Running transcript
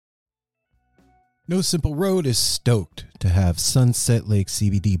No Simple Road is stoked to have Sunset Lake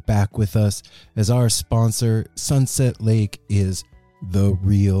CBD back with us as our sponsor. Sunset Lake is the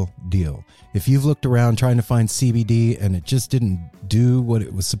real deal. If you've looked around trying to find CBD and it just didn't do what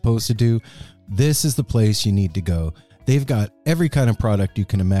it was supposed to do, this is the place you need to go. They've got every kind of product you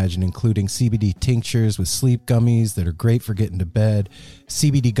can imagine, including CBD tinctures with sleep gummies that are great for getting to bed,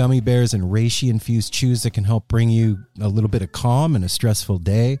 CBD gummy bears and reishi-infused chews that can help bring you a little bit of calm in a stressful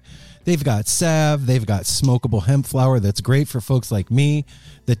day. They've got salve. They've got smokable hemp flower that's great for folks like me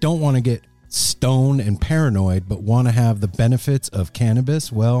that don't want to get stoned and paranoid but want to have the benefits of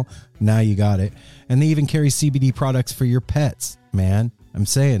cannabis. Well, now you got it. And they even carry CBD products for your pets, man. I'm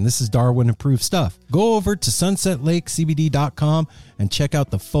saying this is Darwin approved stuff. Go over to sunsetlakecbd.com and check out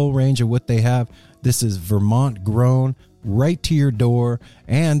the full range of what they have. This is Vermont grown, right to your door,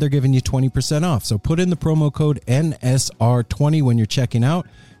 and they're giving you 20% off. So put in the promo code NSR20 when you're checking out.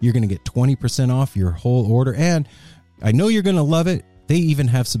 You're going to get 20% off your whole order. And I know you're going to love it. They even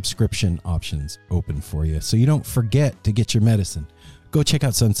have subscription options open for you, so you don't forget to get your medicine. Go check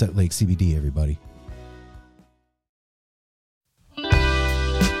out Sunset Lake CBD, everybody.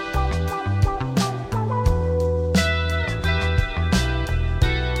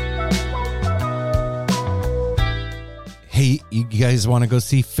 Hey, you guys want to go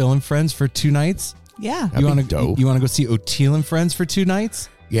see Phil and Friends for 2 nights? Yeah. You want to go see O'Teal and Friends for 2 nights?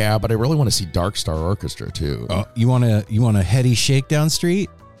 Yeah, but I really want to see Dark Star Orchestra too. Oh, you want a heady Shakedown Street?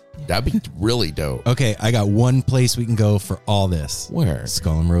 That'd be really dope. Okay, I got one place we can go for all this. Where?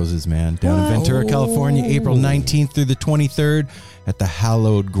 Skull and Roses, man. Down in Ventura, California, April 19th through the 23rd at the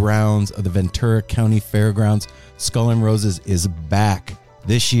hallowed grounds of the Ventura County Fairgrounds. Skull and Roses is back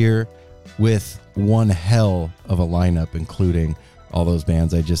this year with one hell of a lineup, including all those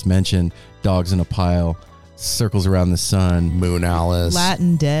bands I just mentioned: Dogs in a Pile, Circles Around the Sun, Moon Alice,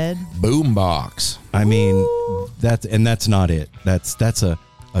 Latin Dead, Boombox. I mean, that's not it. That's a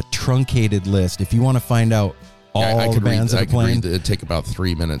truncated list. If you want to find out all the bands that are playing, it'd take about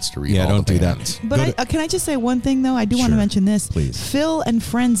 3 minutes to read. Yeah, all don't the do bands. that. But can I just say one thing, though? I do want to mention this. Please. Phil and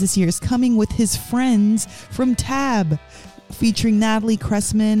Friends this year is coming with his friends from Tab, featuring Natalie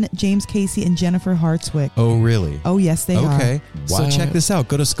Cressman, James Casey, and Jennifer Hartswick. Oh, really? Oh, yes, they are. Okay. So check this out.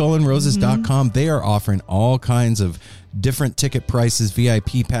 Go to skullandroses.com. They are offering all kinds of different ticket prices,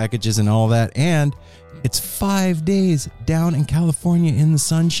 VIP packages, and all that. And it's 5 days down in California in the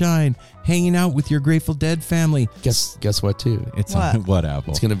sunshine, hanging out with your Grateful Dead family. Guess what, too? It's What? on what,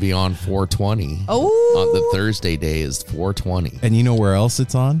 Apple? It's going to be on 420. Oh. On the Thursday day is 420. And you know where else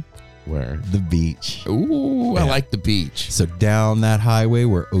it's on? Where? The beach. Ooh, Yeah. I like the beach. So down that highway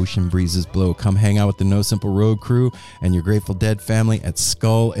where ocean breezes blow, come hang out with the No Simple Road crew and your Grateful Dead family at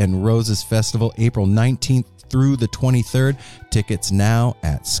Skull and Roses Festival, April 19th through the 23rd. Tickets now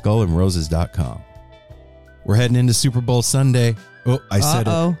at skullandroses.com. We're heading into Super Bowl Sunday. Oh, I said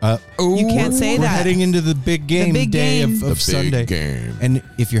it. You can't say We're that. heading into the big game big day game. of Sunday. Big game. And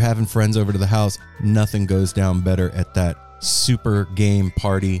if you're having friends over to the house, nothing goes down better at that super game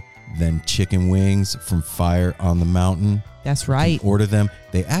party than chicken wings from Fire on the Mountain. That's right. Order them.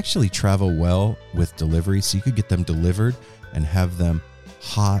 They actually travel well with delivery, so you could get them delivered and have them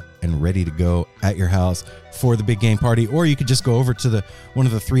hot and ready to go at your house for the big game party. Or you could just go over to one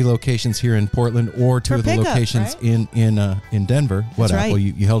of the 3 locations here in Portland, or 2 of the pickup, locations right? in Denver. What, That's Apple? right.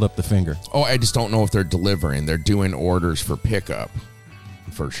 You held up the finger. Oh, I just don't know if they're delivering. They're doing orders for pickup,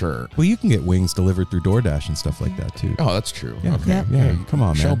 for sure. Well, you can get wings delivered through DoorDash and stuff like that too. Oh, that's true. Yeah. Okay. Yeah. Come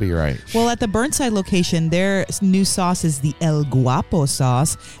on, man. She'll be right. Well, at the Burnside location, their new sauce is the El Guapo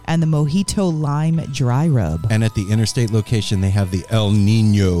sauce and the Mojito Lime Dry Rub. And at the Interstate location, they have the El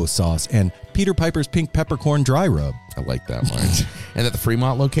Nino sauce and Peter Piper's Pink Peppercorn Dry Rub. I like that one. And at the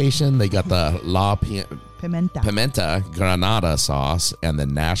Fremont location, they got the La Pimenta Granada sauce and the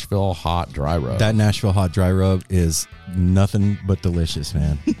Nashville Hot Dry Rub. That Nashville Hot Dry Rub is nothing but delicious,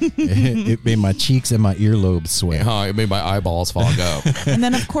 man. it made my cheeks and my earlobes sweat. It made my eyeballs fog up. And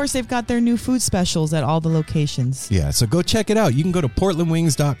then, of course, they've got their new food specials at all the locations. Yeah, so go check it out. You can go to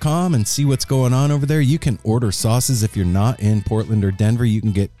portlandwings.com and see what's going on over there. You can order sauces if you're not in Portland or Denver. You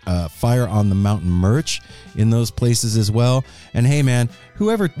can get Fire on the Mountain merch in those places as well. And hey, man,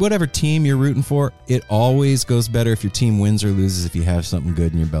 whatever team you're rooting for, it always goes better if your team wins or loses if you have something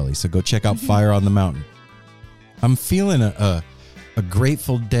good in your belly. So go check out Fire on the Mountain. I'm feeling a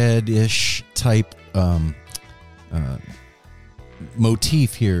Grateful Dead-ish type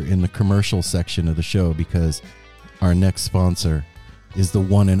motif here in the commercial section of the show, because our next sponsor is the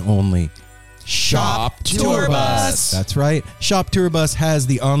one and only Shop Tour Bus. That's right. Shop Tour Bus has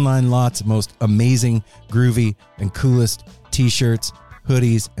the online lot's most amazing, groovy, and coolest t-shirts,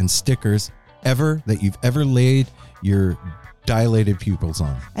 hoodies, and stickers ever that you've ever laid your dilated pupils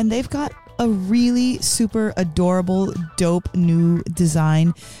on. And they've got a really super adorable, dope new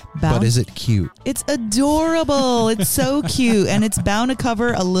design. But is it cute? It's adorable. It's so cute. And it's bound to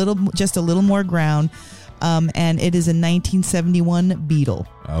cover just a little more ground. And it is a 1971 Beetle.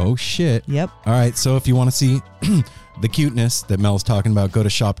 Oh, shit. Yep. All right. So if you want to see the cuteness that Mel's talking about, go to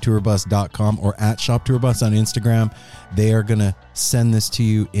shoptourbus.com or at shoptourbus on Instagram. They are going to send this to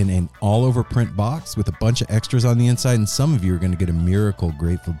you in an all-over print box with a bunch of extras on the inside. And some of you are going to get a Miracle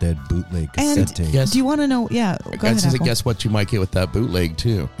Grateful Dead bootleg cassette tape. Do you want to know? Yeah. Go ahead, guess what you might get with that bootleg,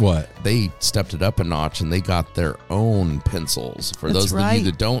 too. What? They stepped it up a notch, and they got their own pencils. For That's those right. of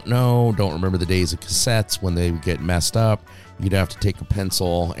you that don't remember the days of cassettes when they would get messed up, you'd have to take a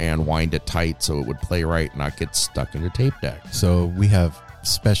pencil and wind it tight so it would play right and not get stuck in your tape deck. So we have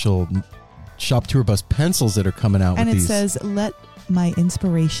special Shop Tour Bus pencils that are coming out and with it these. says, let my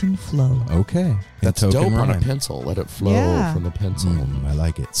inspiration flow. Okay. That's dope on a pencil. Let it flow from the pencil. I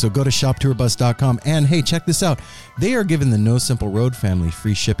like it. So go to shoptourbus.com. And hey, check this out. They are giving the No Simple Road family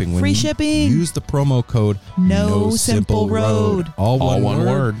free shipping. When shipping. Use the promo code No Simple Road. All one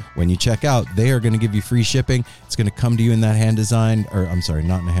word. When you check out, they are going to give you free shipping. It's going to come to you in that hand design, or I'm sorry,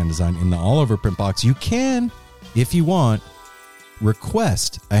 not in the hand design, in the all over print box. You can, if you want,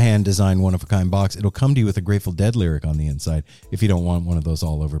 request a hand-designed one-of-a-kind box. It'll come to you with a Grateful Dead lyric on the inside if you don't want one of those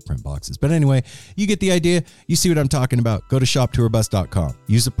all-over print boxes. But anyway, you get the idea. You see what I'm talking about. Go to shoptourbus.com.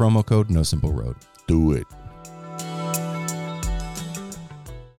 Use the promo code No Simple Road. Do it.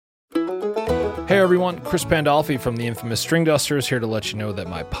 Hey everyone, Chris Pandolfi from the infamous String Dusters here to let you know that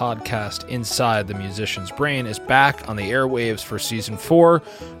my podcast, Inside the Musician's Brain, is back on the airwaves for Season 4,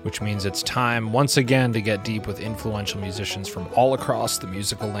 which means it's time once again to get deep with influential musicians from all across the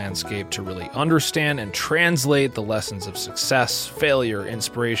musical landscape to really understand and translate the lessons of success, failure,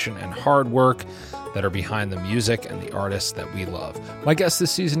 inspiration, and hard work that are behind the music and the artists that we love. My guests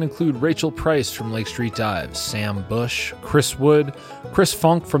this season include Rachel Price from Lake Street Dives, Sam Bush, Chris Wood, Chris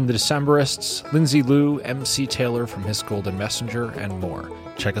Funk from The Decemberists, Lindsay Liu, MC Taylor from His Golden Messenger, and more.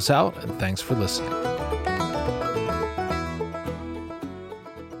 Check us out, and thanks for listening.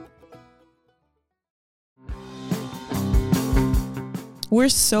 We're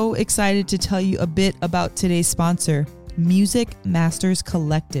so excited to tell you a bit about today's sponsor, Music Masters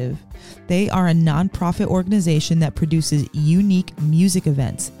Collective. They are a nonprofit organization that produces unique music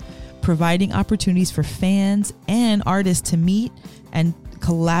events, providing opportunities for fans and artists to meet and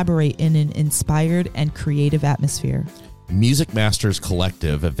collaborate in an inspired and creative atmosphere. Music Masters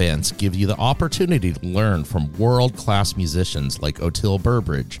Collective events give you the opportunity to learn from world-class musicians like Otil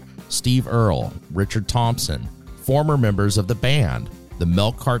Burbridge, Steve Earle, Richard Thompson, former members of the band, the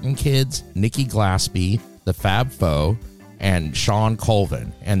Milk Carton Kids, Nikki Glaspie, the Fab Four, and Sean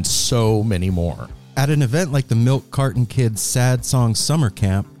Colvin, and so many more. At an event like the Milk Carton Kids Sad Song Summer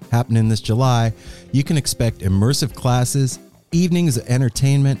Camp happening this July, you can expect immersive classes, evenings of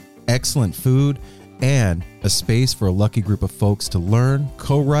entertainment, excellent food, and a space for a lucky group of folks to learn,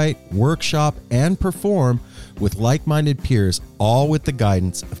 co-write, workshop, and perform with like-minded peers, all with the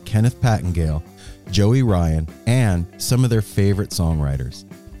guidance of Kenneth Pattengale, Joey Ryan, and some of their favorite songwriters.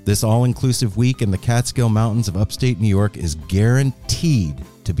 This all-inclusive week in the Catskill Mountains of upstate New York is guaranteed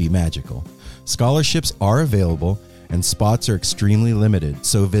to be magical. Scholarships are available and spots are extremely limited,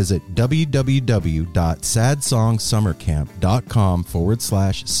 so visit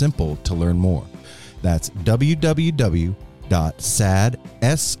www.sadsongsummercamp.com/simple to learn more. That's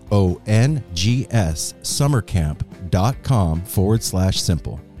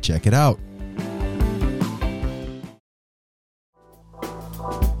www.sadsongsummercamp.com/simple. Check it out.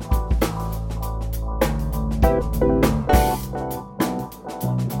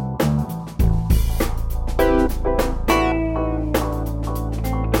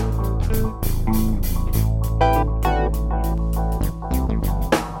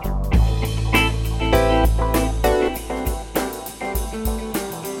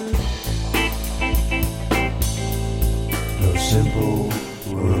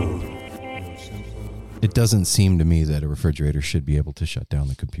 It doesn't seem to me that a refrigerator should be able to shut down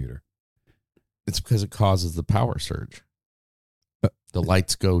the computer. It's because it causes the power surge. The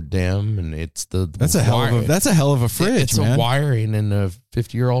lights go dim, and it's that's a hell of a fridge. It's man. a wiring in a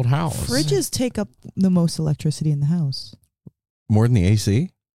 50-year-old house. Fridges take up the most electricity in the house. More than the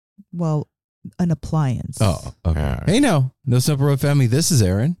AC? Well, an appliance. Oh, okay. Right. Hey, No Simple Road family. This is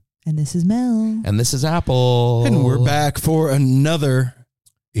Aaron, and this is Mel, and this is Apple, and we're back for another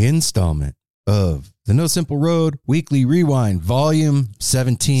installment of the No Simple Road Weekly Rewind, Volume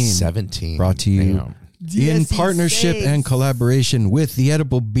 17. 17. Brought to you in partnership and collaboration with the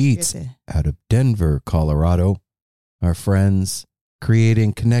Edible Beats out of Denver, Colorado. Our friends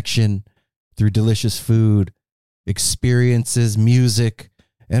creating connection through delicious food, experiences, music,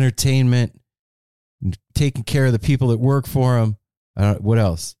 entertainment, taking care of the people that work for them. What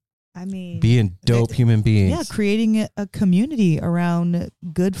else? I mean, being dope human beings. Yeah, creating a community around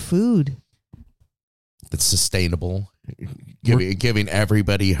good food. That's sustainable. Giving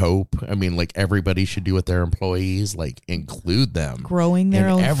everybody hope. I mean, like, everybody should do with their employees, like, include them. Growing their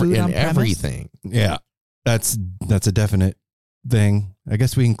own food on premise. Everything. Yeah, that's a definite thing. I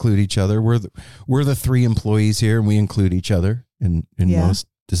guess we include each other. We're the 3 employees here, and we include each other in most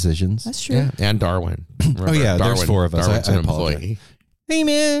decisions. That's true. Yeah, and Darwin. Remember, there's 4 of us. Darwin's I an apologize. employee. Hey,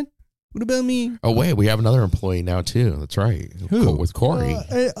 man. What about me? Oh, wait, we have another employee now, too. That's right. Who? With Corey.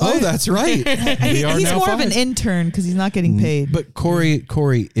 That's right. He's more of an intern because he's not getting paid. But Corey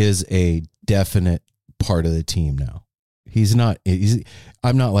is a definite part of the team now.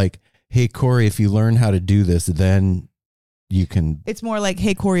 I'm not like, hey, Corey, if you learn how to do this, then you can. It's more like,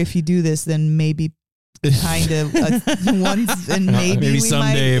 hey, Corey, if you do this, then maybe kind of once and maybe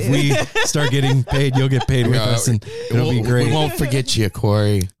someday if we start getting paid, you'll get paid with us, and it'll be great. We won't forget you,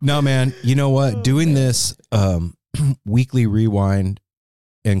 Corey. No, man. You know what? Doing this weekly rewind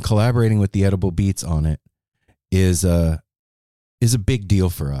and collaborating with the Edible Beats on it is a big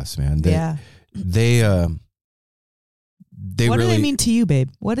deal for us, man. They what really, do they mean to you, babe?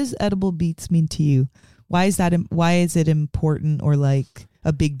 What does Edible Beats mean to you? Why is it important or like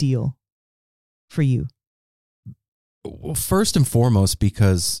a big deal for you? Well, first and foremost,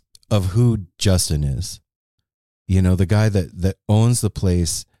 because of who Justin is. You know, the guy that owns the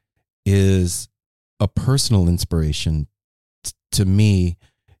place is a personal inspiration to me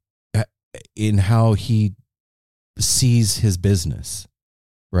in how he sees his business,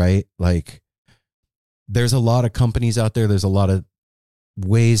 right? Like, there's a lot of companies out there. There's a lot of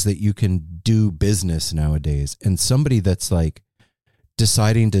ways that you can do business nowadays. And somebody that's like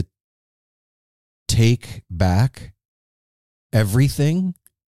deciding to take back everything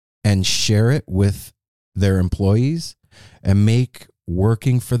and share it with their employees and make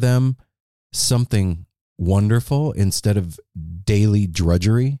working for them something wonderful instead of daily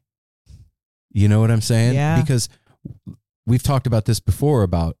drudgery. You know what I'm saying? Yeah. Because we've talked about this before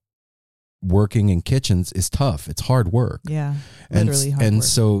about working in kitchens is tough. It's hard work. Yeah. Literally hard work. work.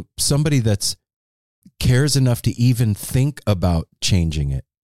 So somebody that's cares enough to even think about changing it.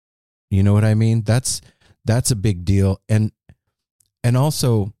 You know what I mean? That's a big deal. And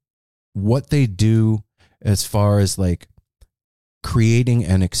also what they do as far as like creating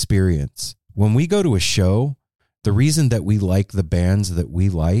an experience. When we go to a show, the reason that we like the bands that we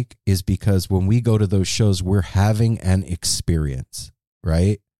like is because when we go to those shows, we're having an experience,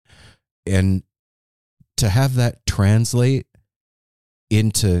 right? And to have that translate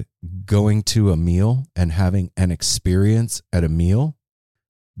into going to a meal and having an experience at a meal,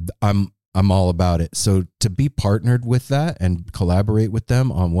 I'm all about it. So to be partnered with that and collaborate with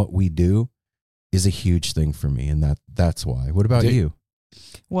them on what we do is a huge thing for me. And that's why. What about you?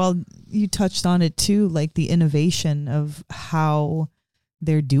 Well, you touched on it too, like the innovation of how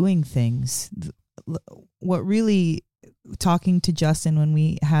they're doing things. What really, talking to Justin when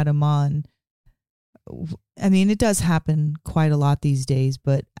we had him on, I mean, it does happen quite a lot these days,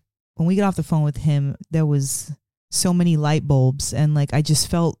 but when we got off the phone with him, there was so many light bulbs, and like I just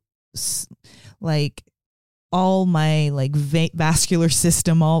felt like all my like vascular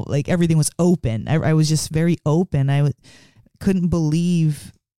system, all like everything was open. I was just very open. Couldn't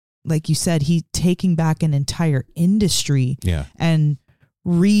believe, like you said, he taking back an entire industry and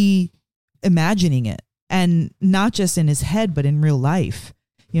reimagining it, and not just in his head, but in real life.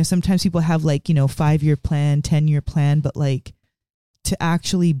 You know, sometimes people have like, 5-year plan, 10-year plan, but like to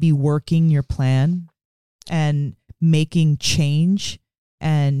actually be working your plan and making change.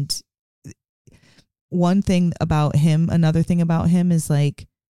 And another thing about him is like,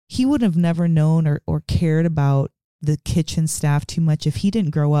 he would have never known or cared about the kitchen staff too much if he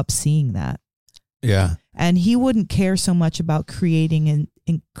didn't grow up seeing that. Yeah. And he wouldn't care so much about creating an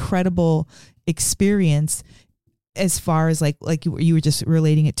incredible experience as far as like you were just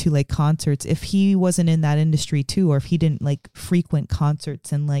relating it to like concerts. If he wasn't in that industry too, or if he didn't like frequent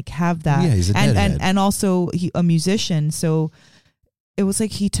concerts and like have that, he's a deadhead. and also a musician. So it was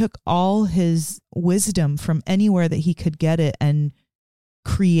like he took all his wisdom from anywhere that he could get it and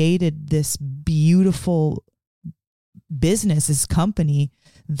created this beautiful business, this company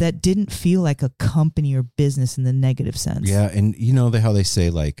that didn't feel like a company or business in the negative sense. Yeah. And you know how they say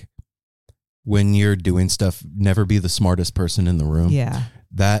like, when you're doing stuff, never be the smartest person in the room. Yeah.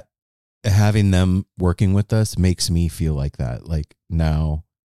 That having them working with us makes me feel like that. Like now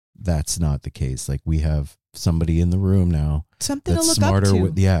that's not the case. Like we have somebody in the room now Something that's to look smarter up to.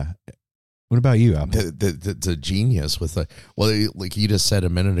 With, yeah. What about you, Apple? The genius with the, well, like you just said a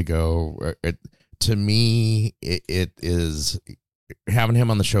minute ago, to me, it is, having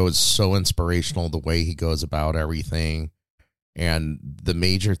him on the show is so inspirational, the way he goes about everything. And the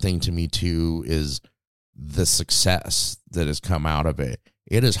major thing to me too is the success that has come out of it.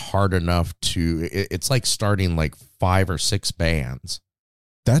 It is hard enough to, it's like starting like 5 or 6 bands.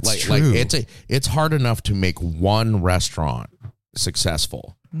 That's true. It's hard enough to make one restaurant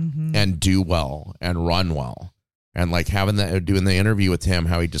successful and do well and run well. And like having that, doing the interview with him,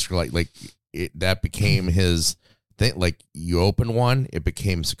 how he just that became his thing. Like you open one, it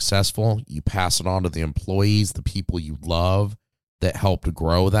became successful. You pass it on to the employees, the people you love that helped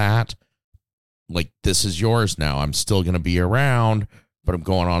grow that. Like, this is yours now. I'm still going to be around, but I'm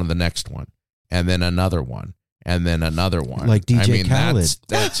going on to the next one, and then another one, and then another one. Like DJ Khaled.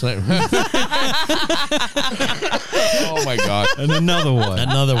 That's like, oh my God. And another one.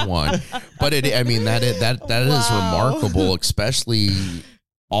 Another one. But that is remarkable, especially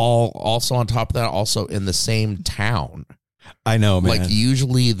also on top of that, also in the same town. I know, man. Like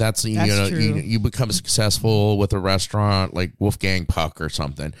usually that's true. You become successful with a restaurant like Wolfgang Puck or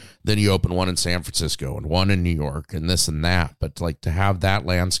something. Then you open one in San Francisco and one in New York and this and that. But like to have that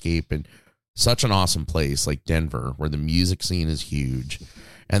landscape in such an awesome place like Denver, where the music scene is huge.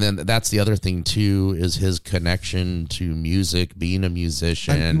 And then that's the other thing too, is his connection to music, being a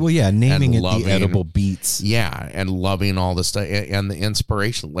musician. Naming it the Edible Beats. Yeah, and loving all the stuff and the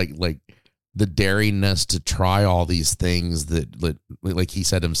inspiration, like the daringness to try all these things that, like he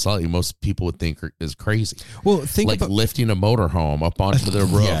said himself, most people would think is crazy. Well, think like about lifting a motorhome up onto the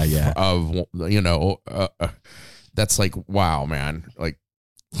roof of, that's like, wow, man. Like,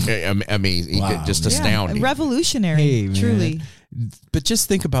 amazing. Wow, just man. astounding. Revolutionary, Hey, man. truly. But just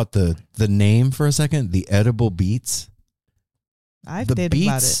think about the name for a second, the Edible Beats. I've The thought about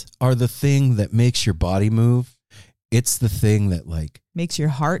beats it. are the thing that makes your body move. It's the thing that Makes your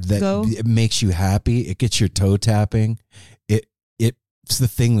heart that go. it makes you happy. It gets your toe tapping. It's the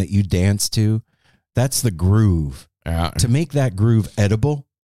thing that you dance to. That's the groove. To make that groove edible,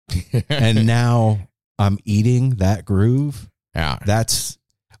 and now I'm eating that groove. Yeah.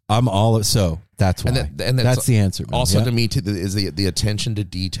 I'm all so that's why. And that's the answer. Man. Also, Yeah. to me, too, is the attention to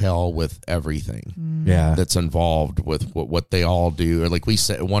detail with everything Yeah. that's involved with what they all do. Or like we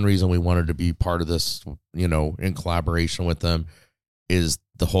said, one reason we wanted to be part of this, in collaboration with them, is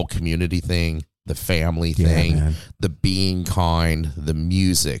the whole community thing, the family thing, man. the being kind, the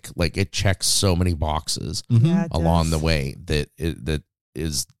music. Like it checks so many boxes Yeah, it along does. the way that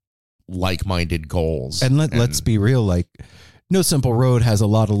is like-minded goals. And let's be real, like No Simple Road has a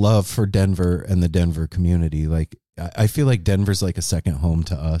lot of love for Denver and the Denver community. Like I feel like Denver's like a second home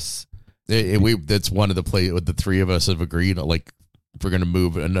to us. That's one of the the three of us have agreed, like, if we're going to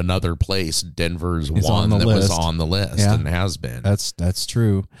move in another place, Denver's It's one on the that list. was on the list and has been. That's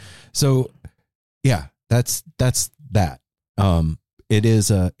true. So yeah, that's that.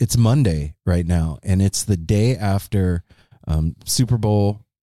 It's Monday right now, and it's the day after Super Bowl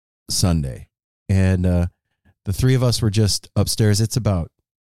Sunday. And the three of us were just upstairs. It's about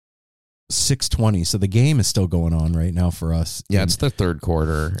 6:20, so the game is still going on right now for us. Yeah, it's the third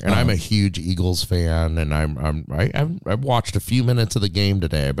quarter, and I'm a huge Eagles fan, and I've watched a few minutes of the game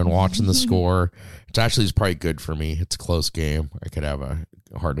today. I've been watching the score. It's actually probably good for me. It's a close game. I could have a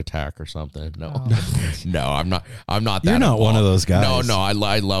heart attack or something. No, no, I'm not. I'm not. You're not one of those guys. No. I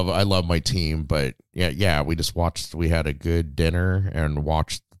love my team, but yeah. We just watched. We had a good dinner and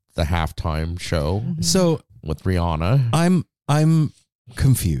watched the halftime show. So with Rihanna, I'm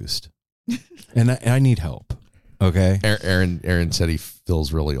confused. And I need help. Okay. Aaron said he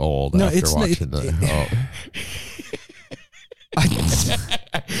feels really old after watching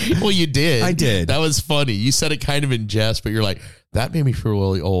Well, you did. I did. That was funny. You said it kind of in jest, but you're like, that made me feel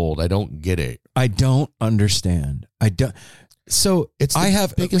really old. I don't get it. I don't understand. I don't. So It's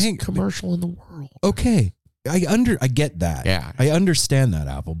the biggest hang- commercial in the world. Okay. I get that. Yeah. I understand that,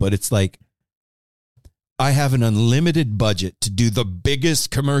 Apple, but it's like I have an unlimited budget to do the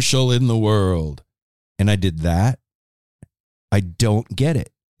biggest commercial in the world. And I did that. I don't get it.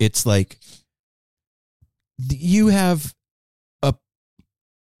 It's like you have a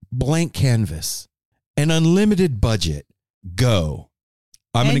blank canvas, an unlimited budget. Go.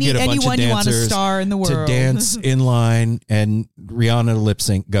 I'm going to get a bunch of anyone you want to dancers star in the to world. dance in line and Rihanna to lip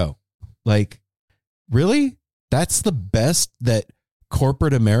sync. Go. Like, really? That's the best that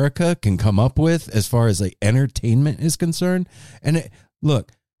corporate America can come up with as far as like entertainment is concerned. And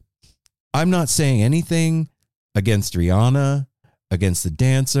look, I'm not saying anything against Rihanna, against the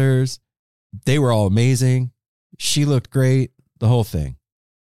dancers. They were all amazing. She looked great, the whole thing.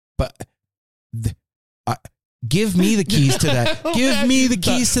 But give me the keys to that. Give me the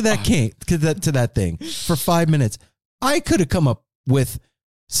keys to that thing for 5 minutes. I could have come up with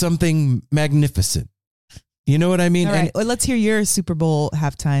something magnificent. You know what I mean? All right, well, let's hear your Super Bowl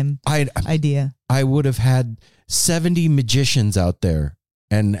halftime idea. I would have had 70 magicians out there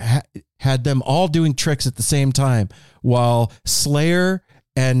and had them all doing tricks at the same time while Slayer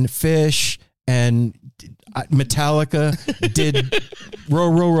and Fish and Metallica did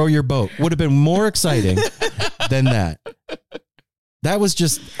row your boat. Would have been more exciting than that. That was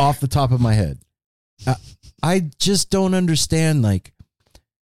just off the top of my head. I just don't understand, like,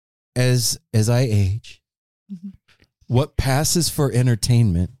 as I age, what passes for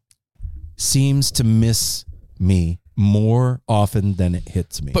entertainment seems to miss me more often than it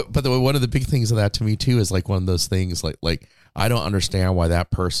hits me. But one of the big things of that to me too is like one of those things like I don't understand why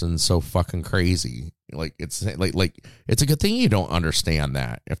that person's so fucking crazy. Like it's like it's a good thing you don't understand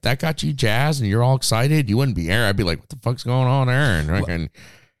that. If that got you jazzed and you're all excited, you wouldn't be Aaron. I'd be like, what the fuck's going on, Aaron? And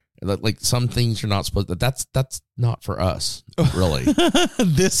like some things you're not supposed to, that's not for us, really.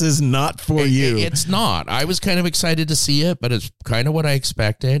 This is not for you. It's not. I was kind of excited to see it, but it's kind of what I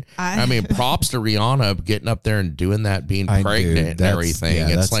expected. I mean, props to Rihanna getting up there and doing that, being pregnant and everything. Yeah,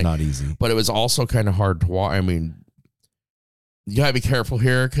 it's that's like, not easy. But it was also kind of hard to watch. I mean, you gotta be careful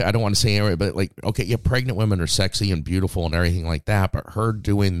here. I don't want to say anything, but like, okay, yeah, pregnant women are sexy and beautiful and everything like that, but her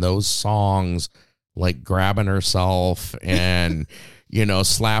doing those songs, like grabbing herself and you know,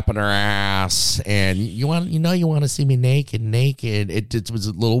 slapping her ass, and you want to see me naked. It was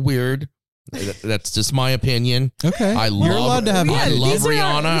a little weird. That's just my opinion. Okay, I love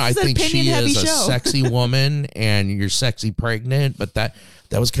Rihanna. I think she is a sexy woman, and you're sexy pregnant. But that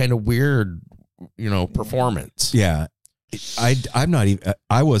was kind of weird, you know, performance. Yeah. I'm not even.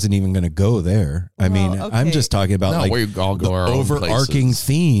 I wasn't even going to go there. I mean, okay. I'm just talking about we all go our overarching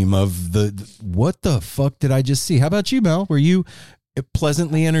theme of the what the fuck did I just see? How about you, Mel? Were you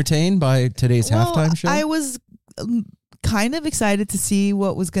pleasantly entertained by today's halftime show? I was kind of excited to see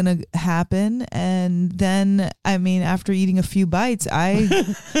what was going to happen, and then I mean, after eating a few bites,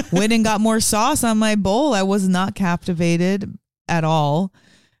 I went and got more sauce on my bowl. I was not captivated at all.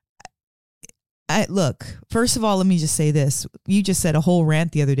 Look, first of all, let me just say this. You just said a whole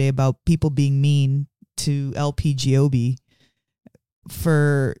rant the other day about people being mean to LPGOB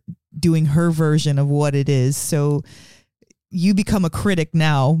for doing her version of what it is. So you become a critic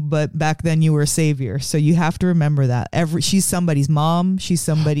now, but back then you were a savior. So you have to remember that. She's somebody's mom. She's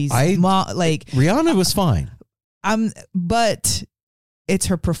somebody's mom. Like Rihanna was fine. But it's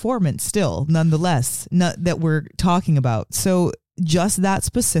her performance still, nonetheless, that we're talking about. So just that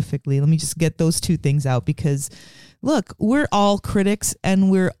specifically, let me just get those two things out, because look, we're all critics and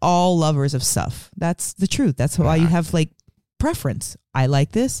we're all lovers of stuff. That's the truth. That's why you have like preference. I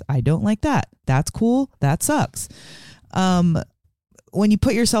like this. I don't like that. That's cool. That sucks. When you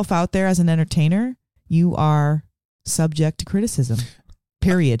put yourself out there as an entertainer, you are subject to criticism,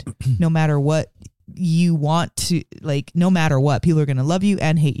 period. No matter what you want to, like, no matter what, people are going to love you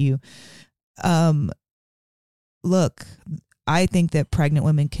and hate you. Look, I think that pregnant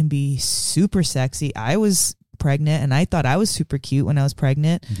women can be super sexy. I was pregnant and I thought I was super cute when I was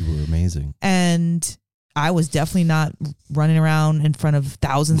pregnant. You were amazing. And I was definitely not running around in front of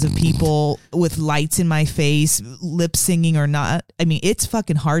thousands of people with lights in my face, lip singing or not. I mean, it's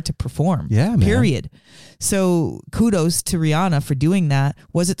fucking hard to perform. Yeah, man. Period. So kudos to Rihanna for doing that.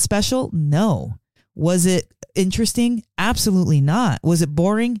 Was it special? No. Was it interesting? Absolutely not. Was it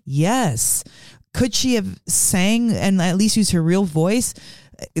boring? Yes. Could she have sang and at least use her real voice?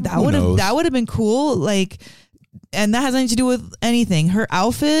 That would have been cool. Like, and that has nothing to do with anything. Her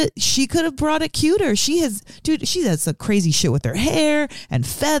outfit, she could have brought it cuter. She has some crazy shit with her hair and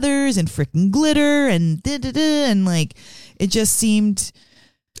feathers and freaking glitter and and like it just seemed.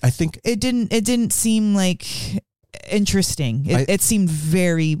 I think it didn't seem like interesting. It seemed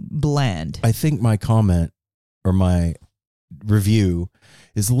very bland. I think my comment or my review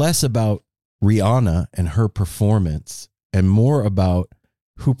is less about Rihanna and her performance and more about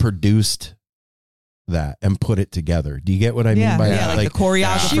who produced that and put it together. Do you get what I mean by that? Like the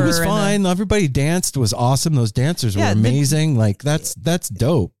choreographer. She was fine. Everybody danced, was awesome. Those dancers were amazing. That's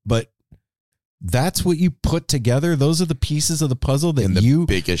dope. But that's what you put together. Those are the pieces of the puzzle that the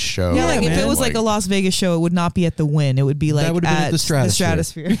biggest show. Yeah, if it was like a Las Vegas show, it would not be at the Wynn. It would be like at the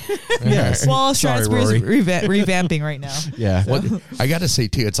Stratosphere. Yes. Well, Stratosphere is revamping right now. Yeah. Well, I got to say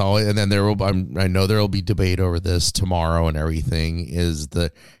too, it's all, and then I know there will be debate over this tomorrow and everything. Is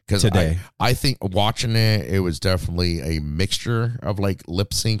Because today. I think watching it was definitely a mixture of like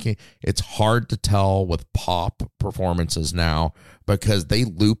lip syncing. It's hard to tell with pop performances now because they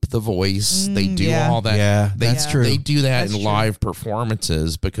loop the voice. They do all that. Yeah, that's true. They do that That's in true. live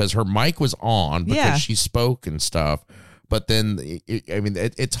performances because her mic was on because she spoke and stuff. But then,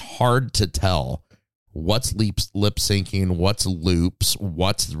 it's hard to tell what's lip syncing, what's loops,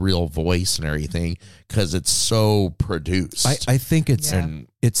 what's real voice and everything because it's so produced. I think it's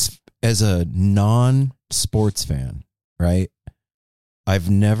as a non-sports fan, right? I've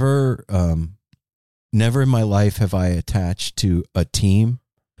never in my life have I attached to a team.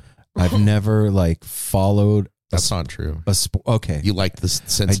 I've never like followed. That's not true. Okay, You like the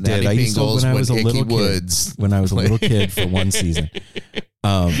Cincinnati I used to Bengals when I was a Ickey little Woods. kid. When I was a little kid for one season.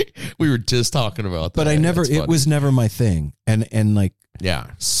 We were just talking about that. But I never. That's It funny. was never my thing, and like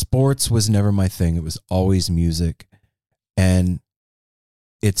Yeah. sports was never my thing. It was always music, and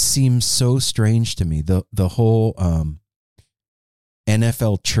it seems so strange to me the whole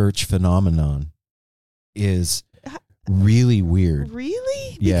NFL church phenomenon is really weird.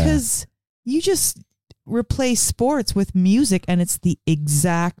 Really? Yeah. Because you just replace sports with music and it's the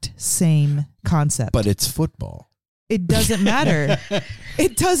exact same concept. But it's football. It doesn't matter.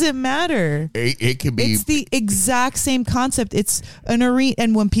 It doesn't matter. It could be. It's the exact same concept. It's an arena,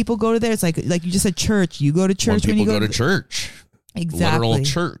 and when people go to there, it's like you just said, church. You go to church when when you people go go to church. Exactly. Literal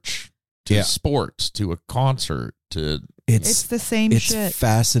church. To Yeah. sports. To a concert. To It's the same it's shit.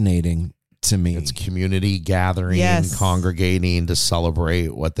 fascinating to me. it's community gathering, Yes. congregating to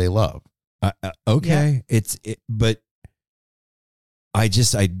celebrate what they love. Okay, but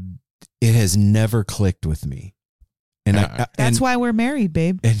it has never clicked with me, and That's why we're married,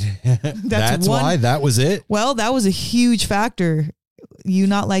 babe. that's one- why that was it. Well, that was a huge factor. You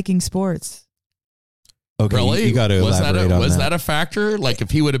not liking sports. Okay, Really? you got to elaborate on was that. that a factor? Like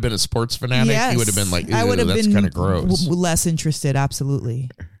if he would have been a sports fanatic, he would have been like, I would have that's been kind of gross. less interested. Absolutely.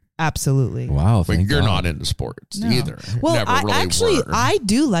 Wow, But thank you're God. not into sports No. either. Well, Never really actually, were. I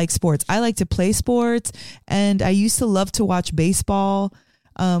do like sports. I like to play sports, and I used to love to watch baseball.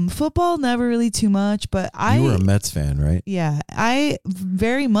 Football, never really too much, but You were a Mets fan, right? yeah, I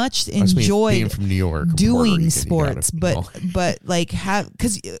very much Must be being enjoyed from New York, or Puerto doing Rican, sports, you gotta, but like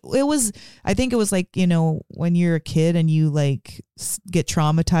because it was, I think it was like, when you're a kid and you like get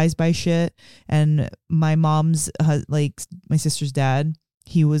traumatized by shit. And my mom's like my sister's dad,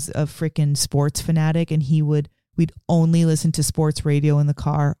 he was a freaking sports fanatic, and we'd only listen to sports radio in the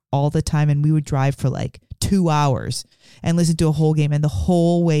car all the time, and we would drive for like 2 hours and listen to a whole game, and the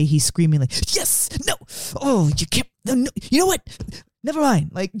whole way he's screaming like, yes, no, oh, you can't, no, you know what, never mind,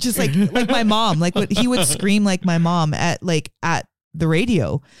 like just like my mom, like what he would scream like my mom at the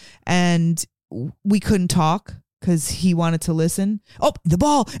radio, and we couldn't talk because he wanted to listen. Oh, the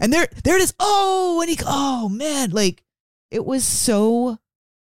ball, and there it is. Oh man, like it was so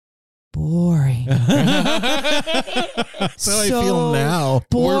boring. That's how I feel now.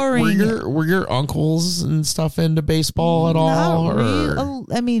 Boring. Were your uncles and stuff into baseball at all? Not Or? really.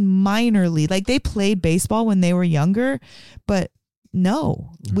 I mean, minorly. Like they played baseball when they were younger, but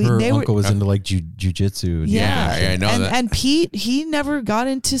no, Her they uncle were. was into like jujitsu. Yeah, I know and, that. And Pete, he never got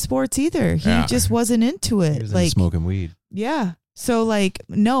into sports either. He Yeah. just wasn't into He it. was into Like, smoking weed. yeah. So like,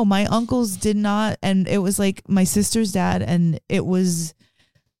 no, my uncles did not, and it was like my sister's dad, and it was.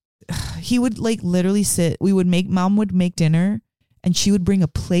 He would like literally sit. Mom would make dinner, and she would bring a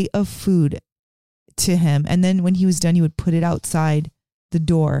plate of food to him, and then when he was done, he would put it outside the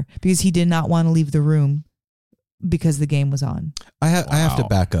door because he did not want to leave the room because the game was on. I have to Wow.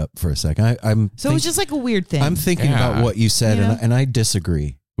 back up for a second. I'm So it was just like a weird thing. I'm thinking Yeah. about what you said, You know? and I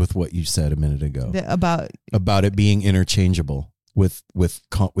disagree with what you said a minute ago about it being interchangeable with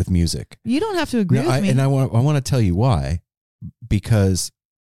music. You don't have to agree No, with me. I want to tell you why, because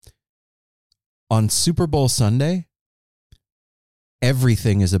on Super Bowl Sunday,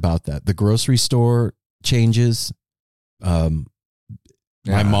 everything is about that. The grocery store changes. My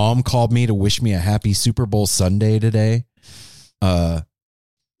Yeah. mom called me to wish me a happy Super Bowl Sunday today.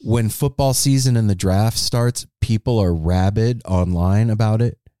 When football season and the draft starts, people are rabid online about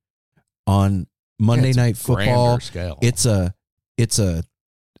it. On Monday It's Night grander Football, scale. it's a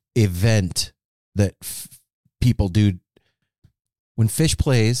event that people do. When Fish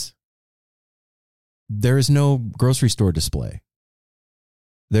plays, there is no grocery store display.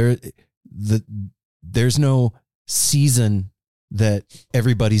 There's no season that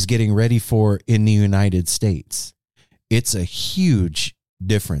everybody's getting ready for in the United States. It's a huge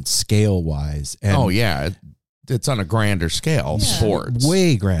difference scale wise. And oh yeah, it's on a grander scale. Yeah. Sports.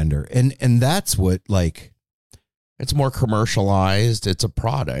 way grander. And that's what, like, It's more commercialized. It's a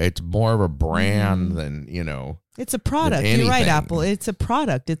product. It's more of a brand than, you know. It's a product. You're right, Apple. It's a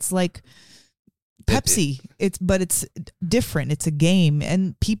product. It's like Pepsi. It's different. It's a game,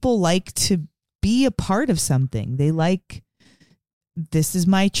 and people like to be a part of something. They like, this is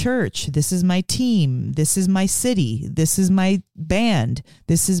my church. This is my team. This is my city. This is my band.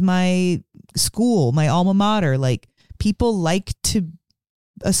 This is my school, my alma mater. Like, people like to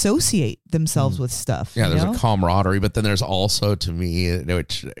associate themselves with stuff. Yeah, there's a camaraderie, but then there's also, to me,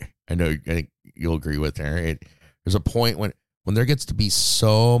 which I think you'll agree with there, there's a point when there gets to be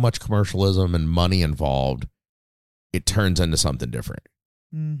so much commercialism and money involved, it turns into something different.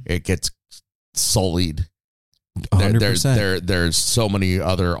 It gets sullied. 100%. There's so many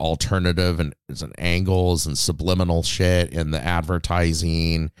other alternative and angles and subliminal shit in the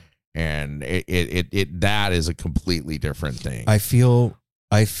advertising, and it that is a completely different thing. I feel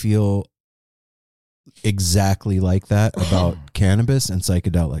exactly like that about cannabis and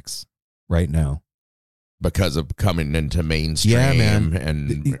psychedelics right now, because of coming into mainstream. Yeah, man.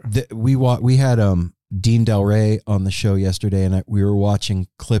 And we had Dean Del Rey on the show yesterday, and we were watching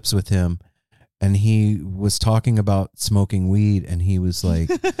clips with him, and he was talking about smoking weed, and he was like,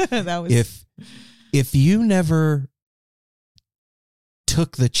 if you never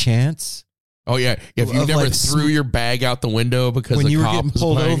took the chance. Oh yeah, if you never threw your bag out the window because when the you were cop getting was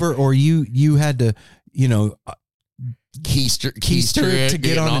pulled playing, over, or you had to, you know, keister to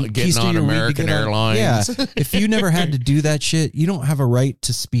get on American Airlines. Yeah, if you never had to do that shit, you don't have a right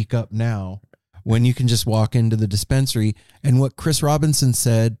to speak up now when you can just walk into the dispensary. And what Chris Robinson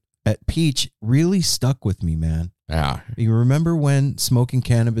said at Peach really stuck with me, man. Yeah, you remember when smoking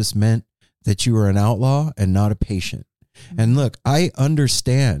cannabis meant that you were an outlaw and not a patient. And look, I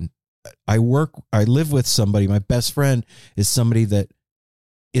understand. I live with somebody, my best friend is somebody that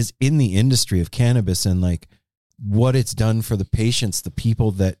is in the industry of cannabis, and like what it's done for the patients, the people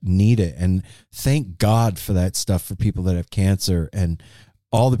that need it. And thank God for that stuff for people that have cancer and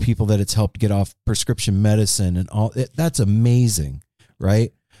all the people that it's helped get off prescription medicine and all. That's amazing,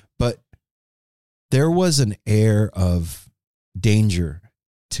 right? But there was an air of danger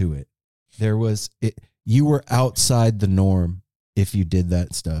to it. You were outside the norm. If you did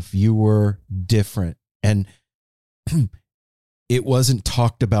that stuff, you were different, and it wasn't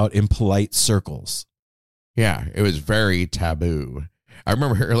talked about in polite circles. Yeah, it was very taboo. I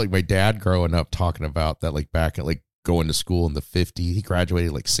remember like my dad growing up talking about that, like back at like going to school in the 50s. He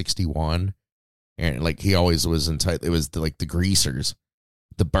graduated like 61, and like he always was it was like the greasers,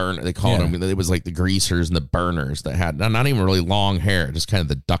 the burn. They called them. It was like the greasers and the burners that had not even really long hair, just kind of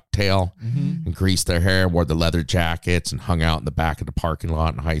the ducktail, and greased their hair, wore the leather jackets, and hung out in the back of the parking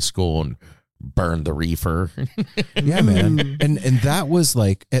lot in high school and burned the reefer. Yeah, man. And that was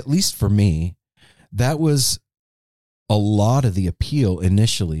like, at least for me, that was a lot of the appeal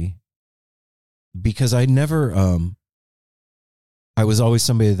initially, because I never I was always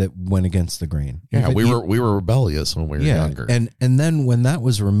somebody that went against the grain. Yeah, we were rebellious when we were younger. And then when that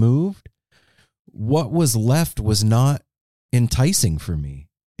was removed, what was left was not enticing for me.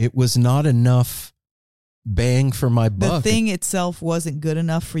 It was not enough bang for my buck. The thing itself wasn't good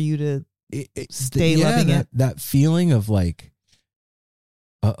enough for you to stay loving it. That feeling of like,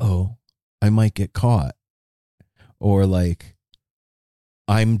 uh-oh, I might get caught. Or like,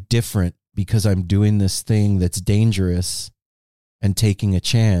 I'm different because I'm doing this thing that's dangerous and taking a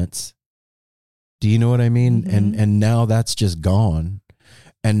chance. Do you know what I mean? Mm-hmm. And now that's just gone.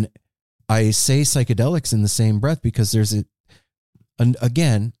 And I say psychedelics in the same breath because and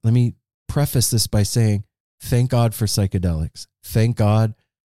again, let me preface this by saying, thank God for psychedelics. Thank God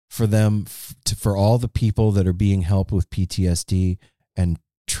for them, for all the people that are being helped with PTSD and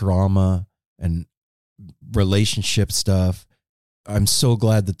trauma and relationship stuff. I'm so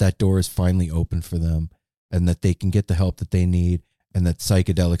glad that door is finally open for them, and that they can get the help that they need, and that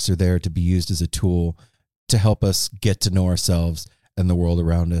psychedelics are there to be used as a tool to help us get to know ourselves and the world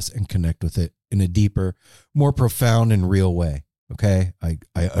around us and connect with it in a deeper, more profound and real way. Okay?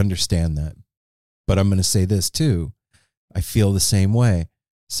 I understand that. But I'm going to say this too. I feel the same way.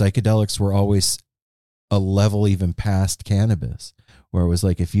 Psychedelics were always a level even past cannabis, where it was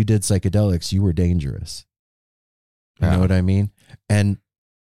like, if you did psychedelics, you were dangerous. You know what I mean? And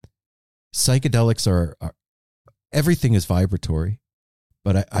psychedelics are everything is vibratory,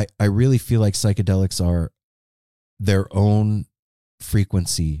 but I really feel like psychedelics are their own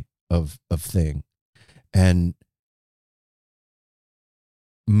frequency of thing. And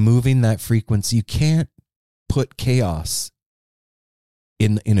moving that frequency, you can't put chaos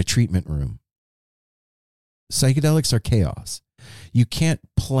in a treatment room. Psychedelics are chaos. You can't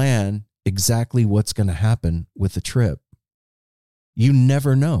plan exactly what's going to happen with the trip. You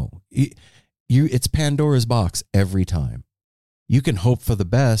never know. It's Pandora's box every time. You can hope for the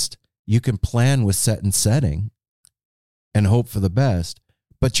best. You can plan with set and setting and hope for the best,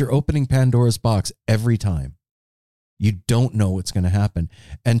 but you're opening Pandora's box every time. You don't know what's going to happen.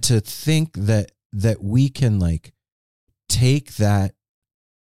 And to think that we can like take that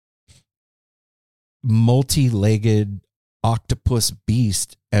multi-legged octopus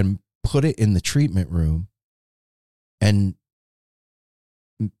beast and put it in the treatment room and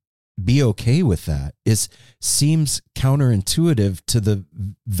be okay with that seems counterintuitive to the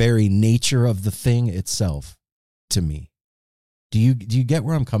very nature of the thing itself to me. Do you get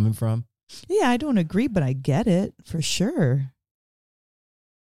where I'm coming from? Yeah, I don't agree, but I get it for sure.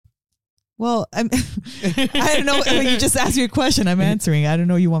 Well, I don't know. You just asked me a question. I'm answering. I don't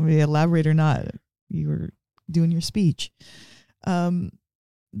know. You want me to elaborate or not? You were doing your speech. The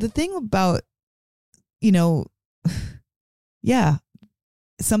thing about, yeah,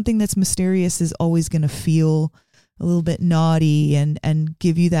 something that's mysterious is always going to feel a little bit naughty and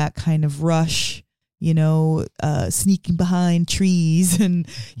give you that kind of rush, sneaking behind trees and,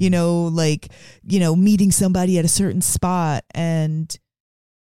 meeting somebody at a certain spot. And,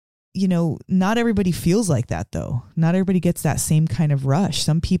 not everybody feels like that though. Not everybody gets that same kind of rush.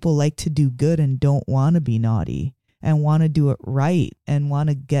 Some people like to do good and don't want to be naughty and want to do it right and want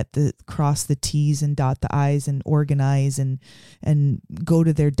to cross the T's and dot the I's and organize and go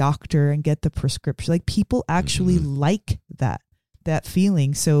to their doctor and get the prescription. Like people actually like that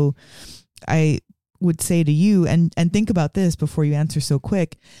feeling. So I would say to you, and think about this before you answer so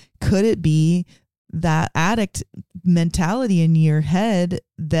quick, could it be that addict mentality in your head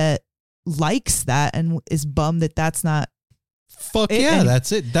that likes that and is bummed that that's not Fuck yeah,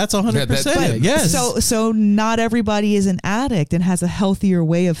 that's it. That's 100%. Yes. So not everybody is an addict and has a healthier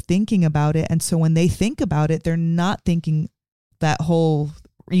way of thinking about it. And so when they think about it, they're not thinking that whole,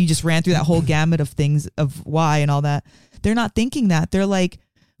 you just ran through that whole gamut of things of why and all that. They're not thinking that. They're like,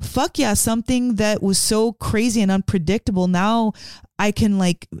 fuck yeah, something that was so crazy and unpredictable. Now I can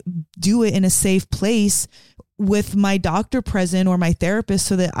like do it in a safe place with my doctor present or my therapist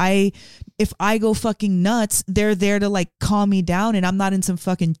so that if I go fucking nuts, they're there to like calm me down and I'm not in some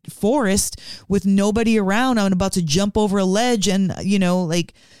fucking forest with nobody around. I'm about to jump over a ledge and,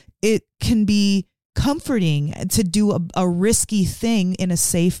 like it can be comforting to do a risky thing in a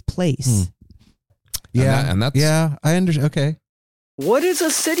safe place. Yeah. And that's, yeah, I understand. Okay. What is a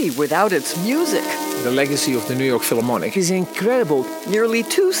city without its music? The legacy of the New York Philharmonic is incredible. Nearly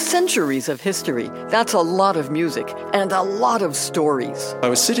 2 centuries of history. That's a lot of music and a lot of stories. I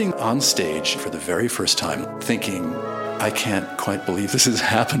was sitting on stage for the very first time thinking, I can't quite believe this is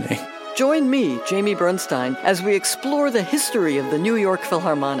happening. Join me, Jamie Bernstein, as we explore the history of the New York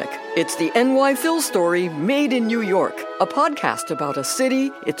Philharmonic. It's the NY Phil story made in New York, a podcast about a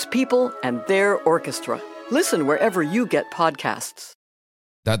city, its people, and their orchestra. Listen wherever you get podcasts.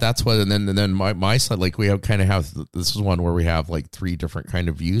 That's what, and then my side, like we have this is one where we have like 3 different kind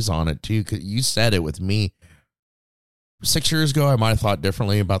of views on it too. 'Cause you said it with me 6 years ago, I might have thought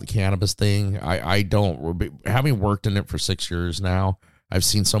differently about the cannabis thing. I don't, having worked in it for 6 years now, I've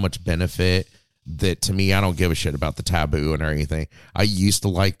seen so much benefit that to me, I don't give a shit about the taboo and everything. I used to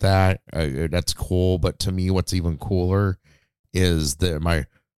like that. That's cool. But to me, what's even cooler is that my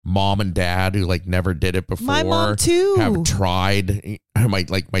mom and dad who like never did it before, my mom too, have tried. My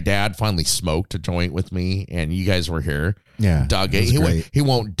dad finally smoked a joint with me and you guys were here. Yeah. Dug it. He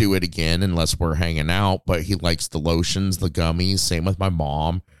won't do it again unless we're hanging out, but he likes the lotions, the gummies. Same with my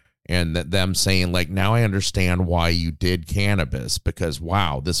mom. And them saying like, now I understand why you did cannabis because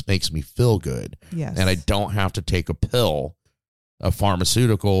wow, this makes me feel good. Yes. And I don't have to take a pill, a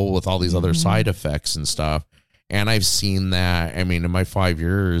pharmaceutical with all these other side effects and stuff. And I've seen that. I mean, in my 5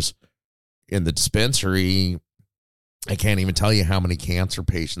 years in the dispensary, I can't even tell you how many cancer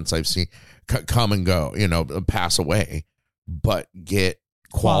patients I've seen come and go, pass away, but get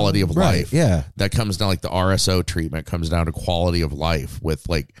quality of life. Yeah. That comes down like the RSO treatment comes down to quality of life with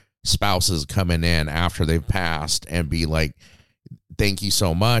like spouses coming in after they've passed and be like, thank you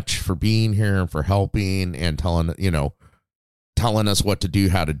so much for being here and for helping and telling us what to do,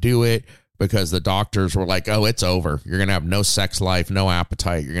 how to do it. Because the doctors were like, oh, it's over. You're going to have no sex life, no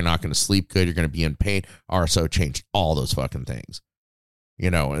appetite. You're not going to sleep good. You're going to be in pain. RSO changed all those fucking things,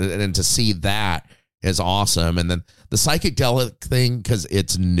 and to see that is awesome. And then the psychedelic thing, because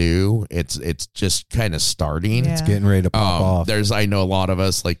it's new, it's just kind of starting. Yeah. It's getting ready to pop off. I know a lot of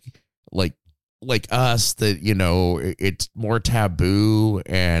us like like us that, you know, it's more taboo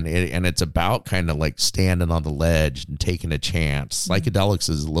and it's about kind of like standing on the ledge and taking a chance. Psychedelics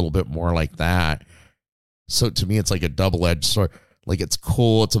is a little bit more like that. So to me, it's like a double-edged sword. Like, it's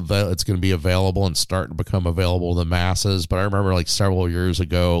cool. It's going to be available and starting to become available to the masses. But I remember like several years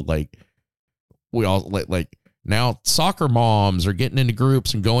ago, like we all like now soccer moms are getting into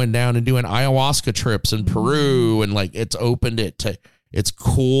groups and going down and doing ayahuasca trips in Peru. And like, it's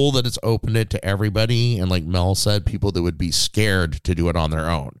cool that it's opened it to everybody. And like Mel said, people that would be scared to do it on their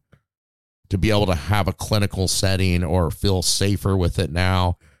own, to be able to have a clinical setting or feel safer with it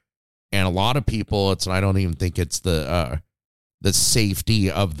now. And a lot of people, I don't even think it's the safety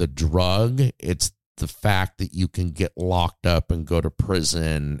of the drug. It's the fact that you can get locked up and go to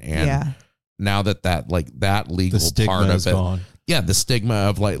prison. And now that legal part of it, gone. Yeah, the stigma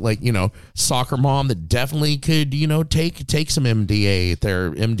of like, you know, soccer mom that definitely could, you know, take some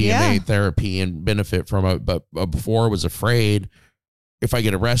MDMA therapy and benefit from it. But before was afraid, if I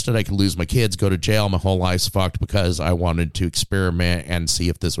get arrested, I could lose my kids, go to jail. My whole life's fucked because I wanted to experiment and see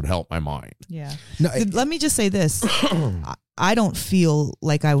if this would help my mind. Yeah. No, let me just say this. I don't feel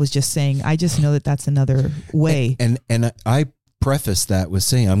like I was just saying, I just know that that's another way. And I preface that with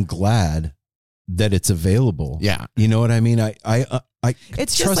saying, I'm glad that it's available. Yeah. You know what I mean? I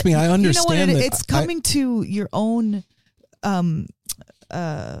it's trust just me, I understand. You know what it's coming to your own, I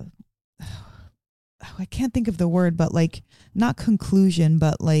can't think of the word, but like, not conclusion,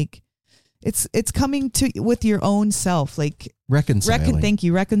 but like it's coming to with your own self, like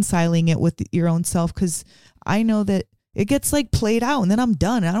reconciling it with your own self. Cause I know that it gets like played out and then I'm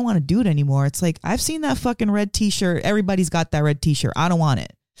done. I don't want to do it anymore. It's like, I've seen that fucking red t-shirt. Everybody's got that red t-shirt. I don't want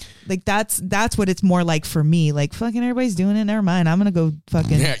it. Like that's what it's more like for me. Like fucking everybody's doing it. Never mind. I'm gonna go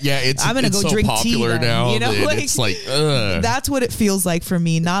fucking. I'm gonna go so drink popular tea now. You know, like, it's like that's what it feels like for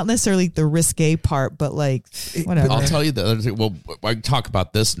me. Not necessarily the risque part, but like whatever. I'll tell you the other thing. Well, I can talk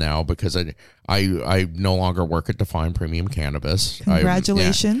about this now because I no longer work at Define Premium Cannabis.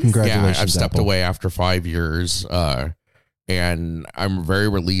 Congratulations. Congratulations. I've stepped Apple. away after 5 years. And I'm very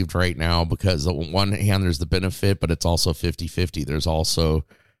relieved right now because on one hand, there's the benefit, but it's also 50-50. There's also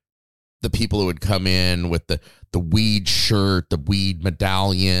the people who would come in with the weed shirt, the weed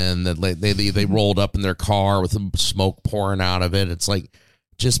medallion that they rolled up in their car with the smoke pouring out of it. It's like,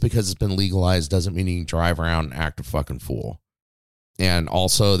 just because it's been legalized doesn't mean you can drive around and act a fucking fool. And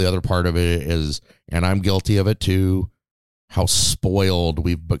also the other part of it is, and I'm guilty of it too, how spoiled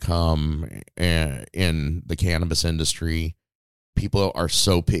we've become in the cannabis industry. People are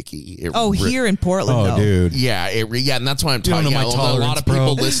so picky. Here in Portland, though. Dude. Yeah, and that's why I'm talking about a lot of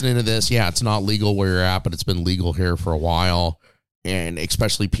people listening to this. Yeah, it's not legal where you're at, but it's been legal here for a while. And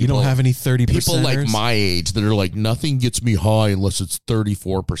especially people. You don't have any 30%. People like my age that are like, nothing gets me high unless it's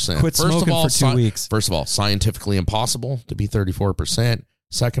 34%. Quit smoking for 2 weeks. First of all, scientifically impossible to be 34%.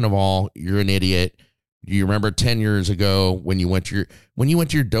 Second of all, you're an idiot. You remember 10 years ago when you went to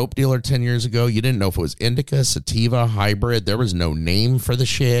your dope dealer 10 years ago, you didn't know if it was indica, sativa, hybrid. There was no name for the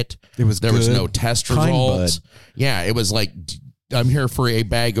shit. There was no test results. Bud. Yeah, it was like, I'm here for a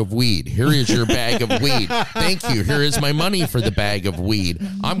bag of weed. Here is your bag of weed. Thank you. Here is my money for the bag of weed.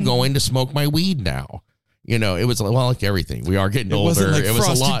 I'm going to smoke my weed now. You know, it was like everything. We are getting older. Wasn't like it was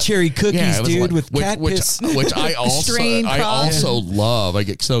frosted a lot. cherry cookies, dude, with cat piss. Which I also love. I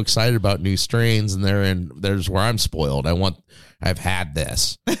get so excited about new strains, and there's where I'm spoiled. I've had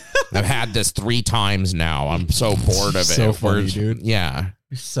this. I've had this 3 times now. I'm so bored of it. So funny, dude. Yeah.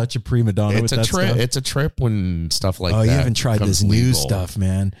 You're such a prima donna It's with a that trip. stuff. It's a trip when stuff like that. Oh, you haven't tried this new legal. stuff,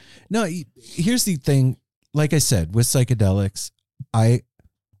 man. No, here's the thing. Like I said, with psychedelics, I,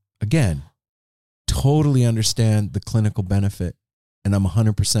 again, totally understand the clinical benefit, and I'm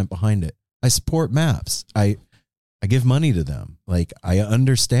 100% behind it. I support MAPS. I give money to them. Like, I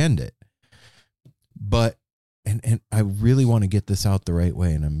understand it. But, and I really want to get this out the right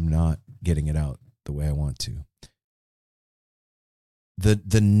way, and I'm not getting it out the way I want to.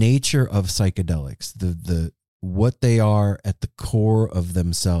 The nature of psychedelics, the what they are at the core of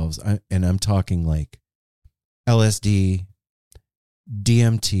themselves, and I'm talking like LSD,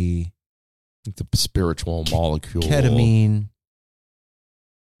 DMT, the spiritual molecule, ketamine.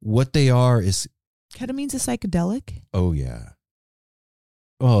 What they are is Ketamine's a psychedelic. Oh yeah.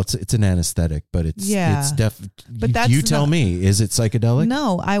 Well, it's an anesthetic, but it's But that's you tell me, is it psychedelic?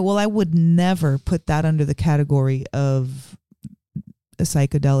 No, I would never put that under the category of a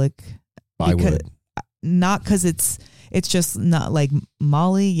psychedelic. I would. Not because it's just not like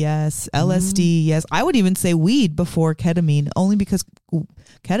Molly, yes, LSD, yes. I would even say weed before ketamine, only because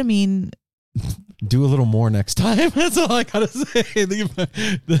ketamine do a little more next time. That's all I gotta say.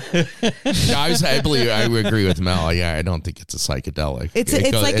 I would agree with Mel. Yeah, I don't think it's a psychedelic. It's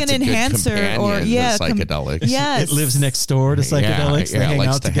like an enhancer or psychedelics. Yes, it lives next door to psychedelics. They hang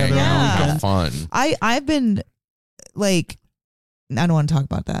out together on have fun. I've been like, I don't want to talk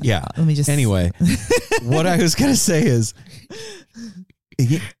about that. Yeah. Let me just. Anyway, what I was gonna say is,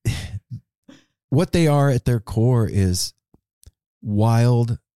 what they are at their core is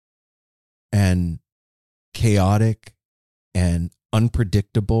wild and chaotic and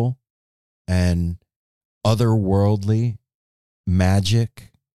unpredictable and otherworldly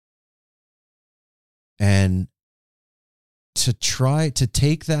magic, and to try to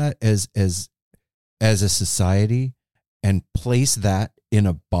take that as a society and place that in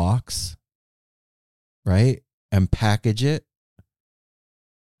a box, right, and package it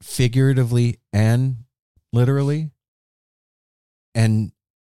figuratively and literally, and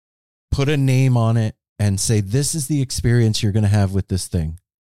put a name on it and say, this is the experience you're going to have with this thing.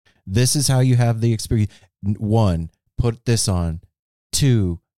 This is how you have the experience. 1, put this on.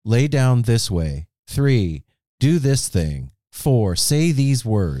 2, lay down this way. 3, do this thing. 4, say these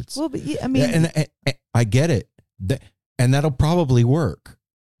words. Well, but I mean, and I get it. And that'll probably work,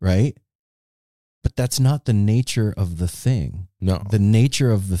 right? But that's not the nature of the thing. No. The nature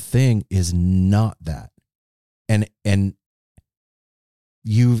of the thing is not that. And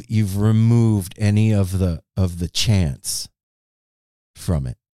you've removed any of the chance from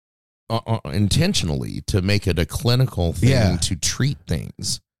it. Intentionally to make it a clinical thing to treat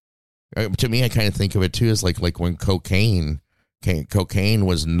things. To me, I kind of think of it too as like when cocaine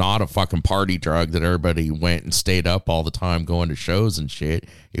was not a fucking party drug that everybody went and stayed up all the time going to shows and shit.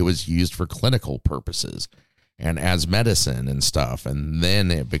 It was used for clinical purposes and as medicine and stuff. And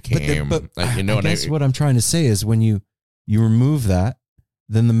then it became, I guess what I'm trying to say is when you remove that,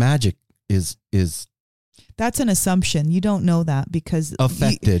 then the magic is that's an assumption. You don't know that because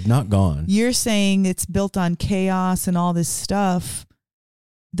affected, not gone. You're saying it's built on chaos and all this stuff.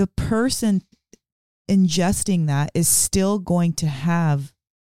 The person ingesting that is still going to have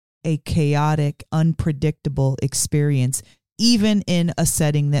a chaotic, unpredictable experience, even in a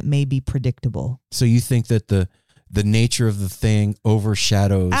setting that may be predictable. So you think that the nature of the thing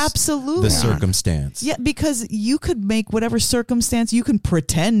overshadows absolutely the circumstance? Yeah, because you could make whatever circumstance, you can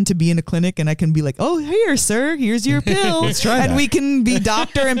pretend to be in a clinic and I can be like, oh, here, sir, here's your pill. Let's try and that. we can be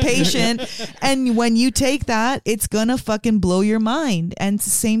doctor and patient. And when you take that, it's going to fucking blow your mind. And it's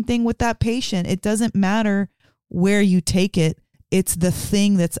the same thing with that patient. It doesn't matter where you take it. It's the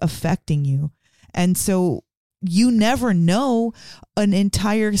thing that's affecting you. And so you never know an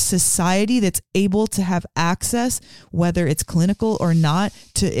entire society that's able to have access, whether it's clinical or not,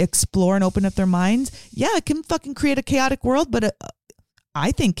 to explore and open up their minds. Yeah, it can fucking create a chaotic world, but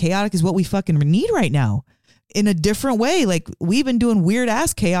I think chaotic is what we fucking need right now in a different way. Like we've been doing weird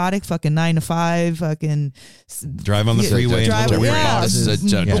ass chaotic fucking 9 to 5, fucking drive on the freeway. This is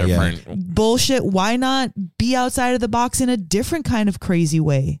a different bullshit. Why not be outside of the box in a different kind of crazy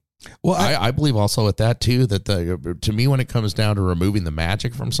way? Well, I believe also with that too, that to me, when it comes down to removing the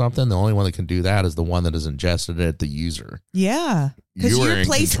magic from something, the only one that can do that is the one that has ingested it, the user. Yeah. You are in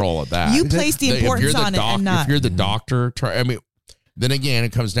control of that. You place the importance on it and not. If you're the doctor, then again,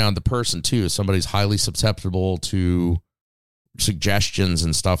 it comes down to the person too. If somebody's highly susceptible to suggestions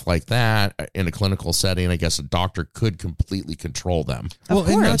and stuff like that in a clinical setting, I guess a doctor could completely control them. Of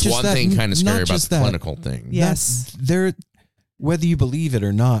course. That's one thing kind of scary about the clinical thing. Yes. Whether you believe it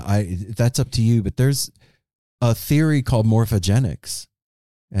or not, that's up to you. But there's a theory called morphogenics,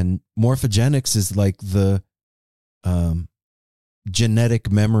 and morphogenics is like the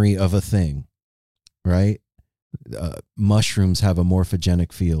genetic memory of a thing, right? Mushrooms have a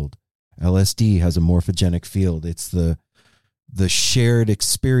morphogenic field. LSD has a morphogenic field. It's the shared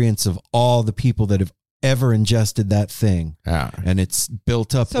experience of all the people that have ever ingested that thing. Yeah. And it's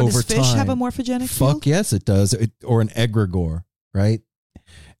built up so over does fish time. have a morphogenic field? Fuck yes, it does. Or an egregore, right?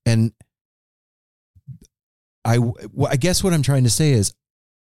 And I guess what I'm trying to say is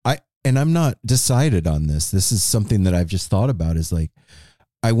I'm not decided on this. This is something that I've just thought about is like,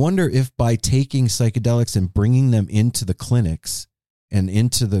 I wonder if by taking psychedelics and bringing them into the clinics and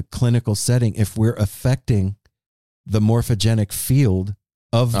into the clinical setting, if we're affecting the morphogenic field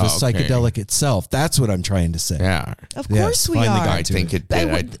of the psychedelic itself. That's what I'm trying to say. Yeah. Of course we are. I think it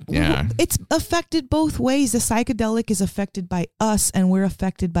did. It's affected both ways. The psychedelic is affected by us and we're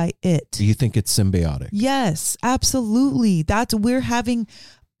affected by it. Do you think it's symbiotic? Yes, absolutely.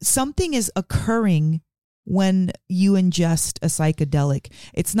 Something is occurring when you ingest a psychedelic.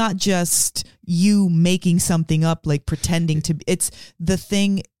 It's not just you making something up, like pretending to, it's the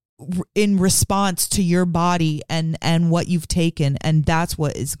thing in response to your body and what you've taken. And that's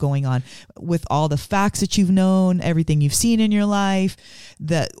what is going on with all the facts that you've known, everything you've seen in your life,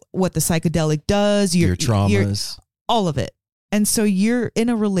 what the psychedelic does, your traumas, all of it. And so you're in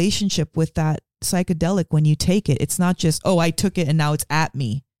a relationship with that psychedelic when you take it. It's not just, oh, I took it and now it's at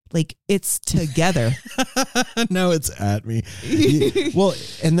me. Like, it's together. Now it's at me. Well,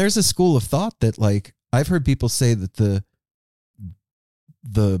 and there's a school of thought that, like, I've heard people say that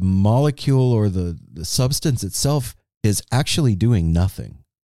the molecule or the substance itself is actually doing nothing.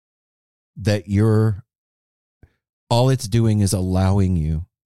 That all it's doing is allowing you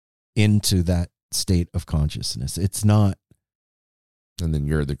into that state of consciousness. It's not. And then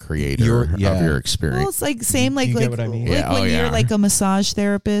you're the creator of your experience. Well, it's like same, like, you like, get what I mean? like when you're like a massage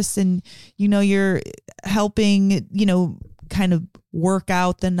therapist and, you know, you're helping, you know, kind of work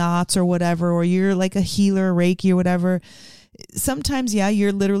out the knots or whatever, or you're like a healer, Reiki or whatever. Sometimes, yeah,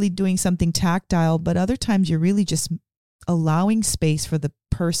 you're literally doing something tactile, but other times you're really just allowing space for the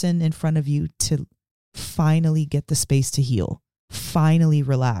person in front of you to finally get the space to heal, finally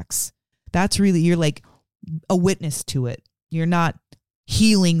relax. That's really, you're like a witness to it. You're not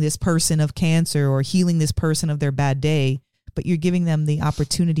healing this person of cancer or healing this person of their bad day, but you're giving them the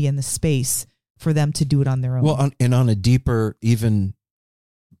opportunity and the space for them to do it on their own. Well, and on a deeper, even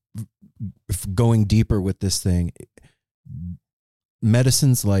going deeper with this thing,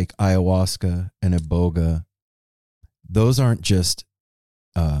 medicines like ayahuasca and iboga, those aren't just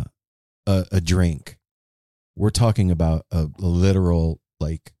a drink. We're talking about a literal,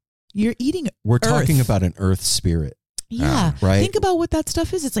 like, you're eating we're earth. Talking about an earth spirit. Yeah. Right. Think about what that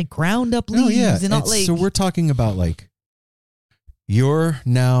stuff is. It's like ground up leaves and all, like, so we're talking about, like, you're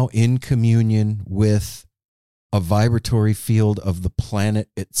now in communion with a vibratory field of the planet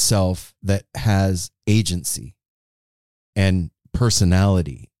itself that has agency and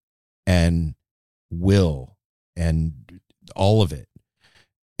personality and will and all of it.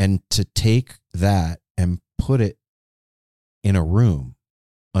 And to take that and put it in a room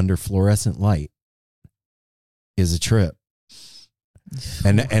under fluorescent light is a trip.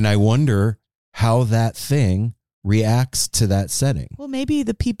 And I wonder how that thing reacts to that setting. Well, maybe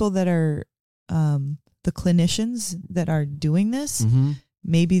the people that are the clinicians that are doing this,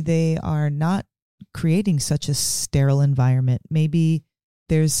 maybe they are not creating such a sterile environment. Maybe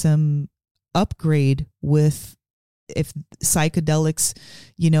there's some upgrade with, if psychedelics,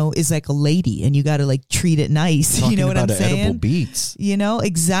 you know, is like a lady and you got to, like, treat it nice. Talking, you know what I'm saying? Edible beats. You know,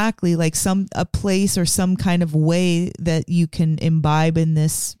 exactly. Like a place or some kind of way that you can imbibe in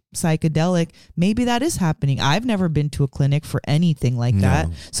this psychedelic. Maybe that is happening. I've never been to a clinic for anything like that,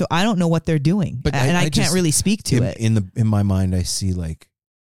 so I don't know what they're doing. But I can't just really speak to it. In my mind, I see, like,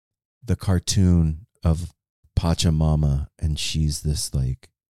 the cartoon of Pachamama, and she's this, like,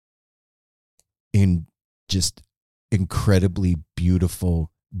 incredibly beautiful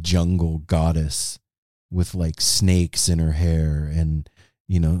jungle goddess with, like, snakes in her hair and,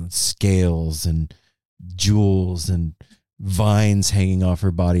 you know, scales and jewels and vines hanging off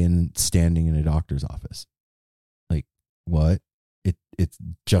her body and standing in a doctor's office. Like, what? It's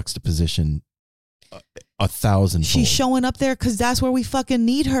juxtaposition 1,000. She's showing up there because that's where we fucking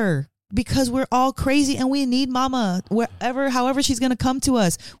need her. Because we're all crazy and we need mama however she's going to come to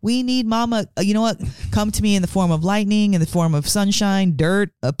us. We need mama. You know what? Come to me in the form of lightning, in the form of sunshine, dirt,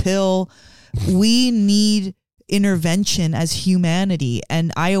 a pill. We need intervention as humanity,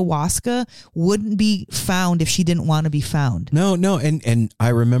 and ayahuasca wouldn't be found if she didn't want to be found. No. And I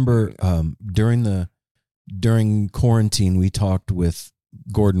remember during quarantine, we talked with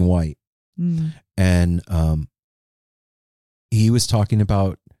Gordon White, and he was talking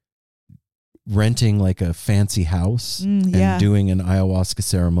about renting, like, a fancy house and doing an ayahuasca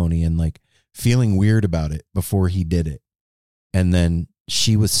ceremony and, like, feeling weird about it before he did it. And then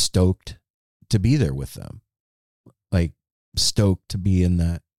she was stoked to be there with them, like, stoked to be in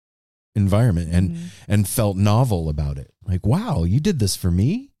that environment and felt novel about it. Like, wow, you did this for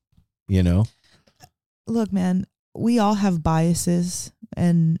me, you know? Look, man, we all have biases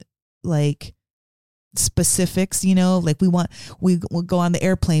and, like, specifics, you know, like we'll go on the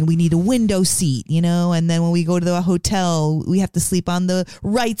airplane, we need a window seat, you know, and then when we go to the hotel, we have to sleep on the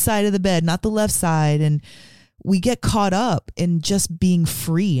right side of the bed, not the left side. And we get caught up in just being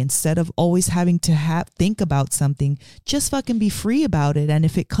free instead of always having to think about something. Just fucking be free about it. And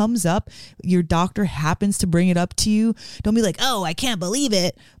if it comes up, your doctor happens to bring it up to you, don't be like, oh, I can't believe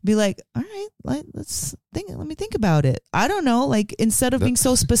it. Be like, all right, let me think about it. I don't know. Like, instead of being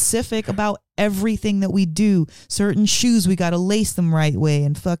so specific about everything that we do, certain shoes, we got to lace them right way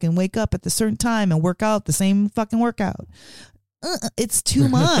and fucking wake up at the certain time and work out the same fucking workout. it's too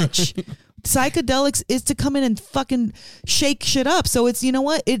much. Psychedelics is to come in and fucking shake shit up. So it's, you know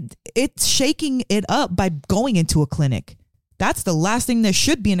what? It's shaking it up by going into a clinic. That's the last thing that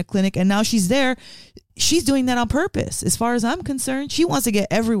should be in a clinic. And now she's there. She's doing that on purpose. As far as I'm concerned, she wants to get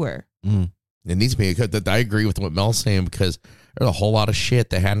everywhere. It needs to be. I agree with what Mel's saying, because there's a whole lot of shit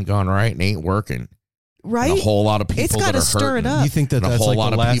that hadn't gone right and ain't working. Right. And a whole lot of people that are stir hurting. it up. You think that And that's a whole like lot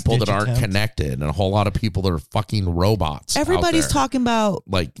the of last people that ditch aren't attempt? connected, and a whole lot of people that are fucking robots. Everybody's out there. talking about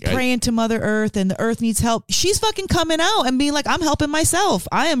Like, praying to Mother Earth and the Earth needs help. She's fucking coming out and being like, I'm helping myself.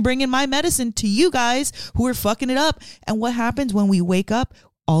 I am bringing my medicine to you guys who are fucking it up. And what happens when we wake up?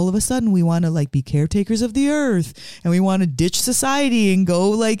 All of a sudden we want to like be caretakers of the earth, and we want to ditch society and go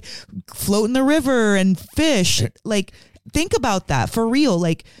like float in the river and fish. Like, think about that for real.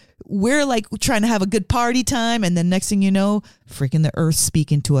 Like, we're like trying to have a good party time, and then next thing you know, freaking the earth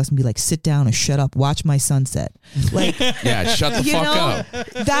speaking to us and be like, sit down and shut up, watch my sunset. Like, yeah, shut the fuck up.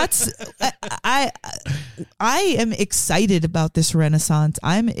 That's I am excited about this renaissance.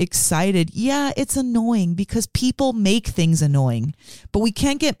 I'm excited. Yeah, it's annoying because people make things annoying, but we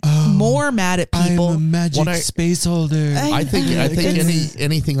can't get more mad at people. I'm a magic When I- space holder. I think It's-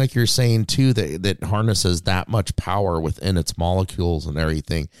 anything like you're saying too that harnesses that much power within its molecules and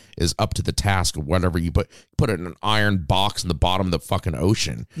everything is up to the task of whatever you put it in an iron box in the bottom of the fucking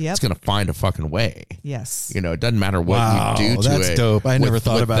ocean. Yep. It's gonna find a fucking way. Yes. You know, it doesn't matter what Wow, you do to that's it. dope. I never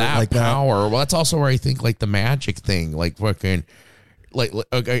thought about it that like that. power. Well, that's also where I think like the magic thing, like fucking, like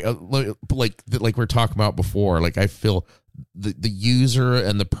we're talking about before. Like I feel the user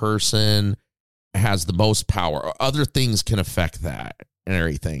and the person has the most power. Other things can affect that and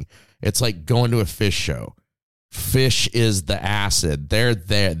everything. It's like going to a fish show. Fish is the acid. They're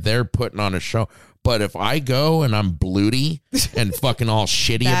there. They're putting on a show. But if I go and I'm blutty and fucking all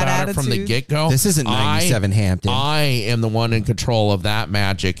shitty Bad about it from the attitude. get-go. This isn't 97 Hampton. I am the one in control of that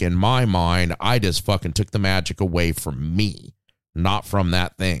magic in my mind. I just fucking took the magic away from me, not from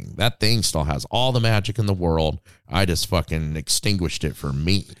that thing. That thing still has all the magic in the world. I just fucking extinguished it for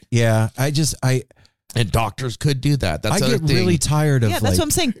me. Yeah, And doctors could do that. That's I the other get thing. really tired of Yeah, that's what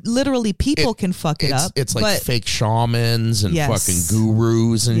I'm saying. Literally, people can fuck it up. It's like but fake shamans and Yes. fucking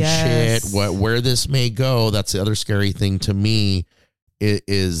gurus and Yes. shit. Where this may go, that's the other scary thing to me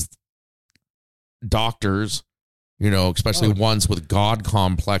is doctors, you know, especially ones with God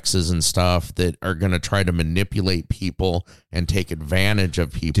complexes and stuff that are going to try to manipulate people and take advantage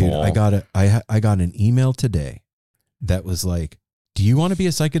of people. dude, I got an email today that was like, do you want to be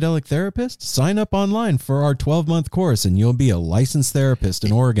a psychedelic therapist? Sign up online for our 12-month course and you'll be a licensed therapist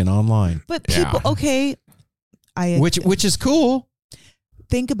in Oregon online. But people, Yeah. okay, Which is cool.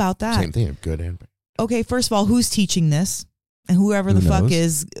 think about that. Same thing, good and bad. Okay, first of all, who's teaching this? And whoever Who the fuck knows?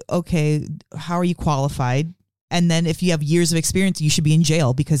 is, okay, how are you qualified? And then if you have years of experience, you should be in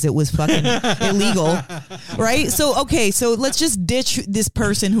jail because it was fucking illegal. Right? So, okay, so let's just ditch this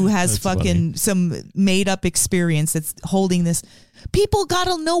person who has That's fucking some made up experience that's holding this. People got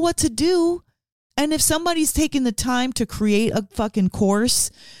to know what to do. And if somebody's taking the time to create a fucking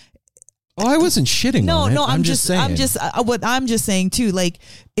course. Oh, I wasn't shitting on it. I'm just saying. what I'm just saying too. Like,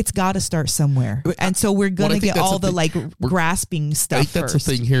 it's got to start somewhere, and so we're gonna I think get that's all the the thing. like grasping stuff I think that's first.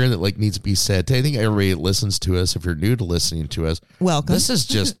 the thing here that like needs to be said. I think everybody that listens to us, if you're new to listening to us, Welcome. This is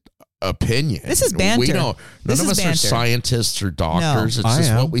just opinion. This is banter. We don't. This None of is us are banter. scientists or doctors. No. It's I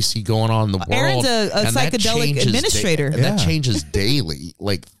just am. what we see going on in the world. Aaron's a And that psychedelic changes administrator. and that Yeah. changes daily.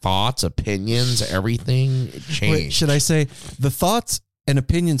 Like thoughts, opinions, everything change. Wait, should I say the thoughts and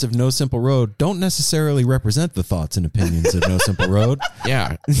opinions of No Simple Road don't necessarily represent the thoughts and opinions of No Simple Road?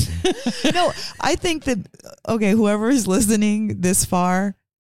 Yeah. No, I think that okay, whoever is listening this far,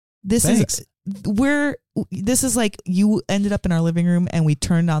 this Thanks. this is like you ended up in our living room and we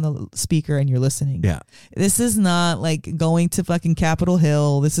turned on the speaker and you're listening. Yeah. This is not like going to fucking Capitol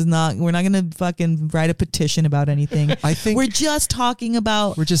Hill. This is not, we're not going to fucking write a petition about anything. I think We're just talking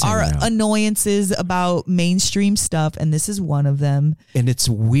about We're just our hanging out. annoyances about mainstream stuff, and this is one of them. and it's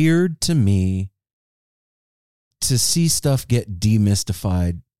weird to me to see stuff get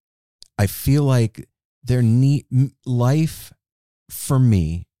demystified. I feel like life for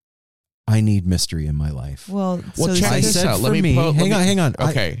me, I need mystery in my life. Well, Well, so check I this said out. for Let me me, put- let hang me- on, hang on.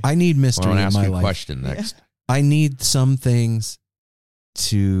 Okay. I need I mystery want to in ask my you a life. question next. I need some things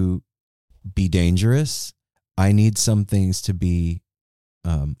to be dangerous. I need some things to be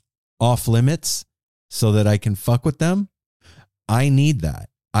off limits so that I can fuck with them. I need that.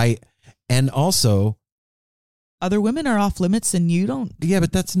 And also, other women are off limits and you don't. yeah,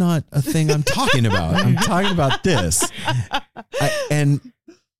 but that's not a thing I'm talking about. I'm talking about this. And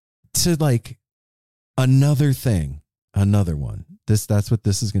to like another thing, Another one. That's what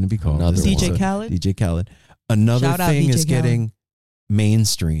this is going to be called. Another This one. DJ episode. Khaled? DJ Khaled. Another Shout out thing DJ is getting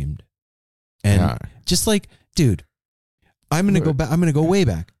mainstreamed. And Yeah. just like, dude, I'm going to go back. I'm going to go way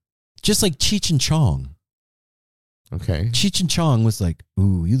back. Just like Cheech and Chong. Okay. Cheech and Chong was like,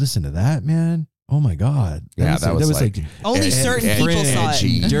 ooh, you listen to that, man? Oh my God. That was like Only certain people saw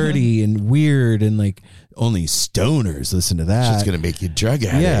edgy. it. dirty and weird, and like only stoners listen to that. It's going to make you drug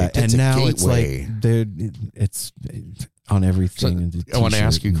addict. Yeah, It's and a now it's gateway. like it's on everything. So, I want to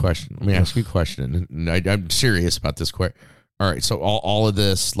ask you a question. Let me ask you a question. And I'm serious about this question. All right. So all of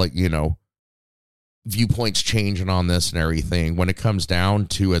this, like, viewpoints changing on this and everything. When it comes down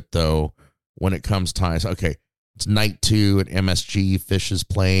to it, though, when it comes time, okay, it's night 2 at MSG. Fish is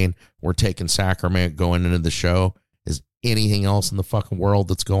playing. We're taking Sacrament going into the show. Is anything else in the fucking world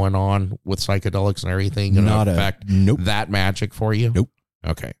that's going on with psychedelics and everything going to affect that magic for you? Nope.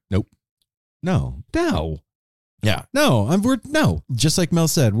 Okay. No. Yeah. No. Just like Mel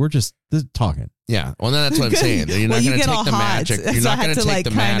said, we're just talking. Yeah. Well, then that's what I'm saying. You're not Well, you going to get take all the hot. magic. You're So I not going had to to, take like,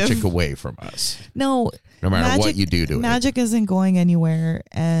 the kind magic of- away from us. No. No matter what you do to it. Magic isn't going anywhere.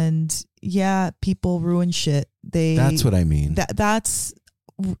 And yeah, people ruin shit. That's what I mean. That's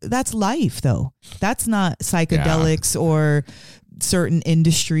life, though. That's not psychedelics or certain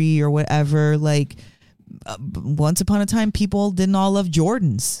industry or whatever. Like, once upon a time, people didn't all love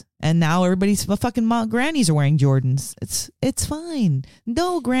Jordans, and now everybody's fucking grannies are wearing Jordans. It's fine.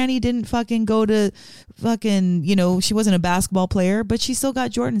 No, granny didn't fucking go to fucking, she wasn't a basketball player, but she still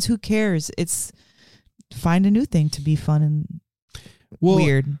got Jordans. Who cares? It's find a new thing to be fun and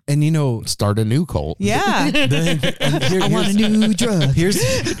weird. And Start a new cult. Yeah. I I want a new drug. Here's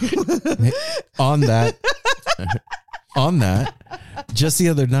on that. Just the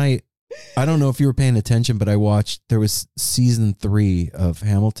other night, I don't know if you were paying attention, but there was season 3 of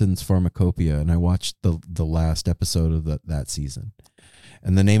Hamilton's Pharmacopoeia, and I watched the last episode of that season.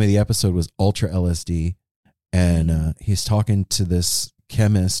 And the name of the episode was Ultra LSD. And he's talking to this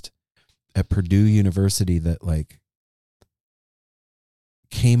chemist at Purdue University that like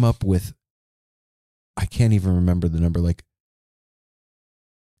came up with, I can't even remember the number, like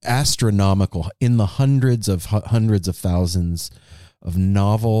astronomical, in the hundreds of thousands of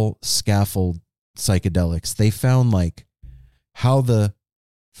novel scaffold psychedelics. They found like how the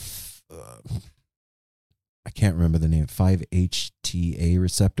I can't remember the name, 5-HTA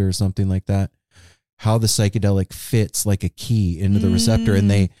receptor or something like that, how the psychedelic fits like a key into the receptor.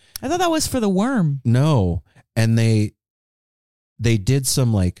 And I thought that was for the worm. No. And they did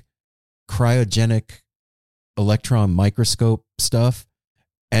some like cryogenic electron microscope stuff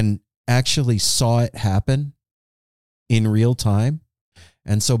and actually saw it happen in real time.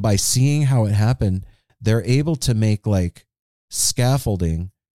 And so by seeing how it happened, they're able to make like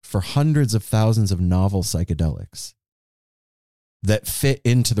scaffolding for hundreds of thousands of novel psychedelics that fit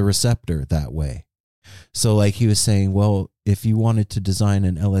into the receptor that way. So like he was saying, well, if you wanted to design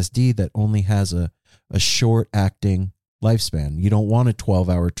an LSD that only has a short acting lifespan, you don't want a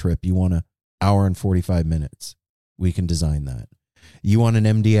 12-hour trip, you want an hour and 45 minutes, we can design that. You want an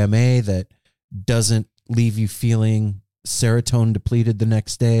MDMA that doesn't leave you feeling serotonin depleted the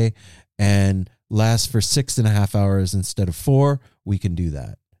next day and lasts for 6.5 hours instead of 4, we can do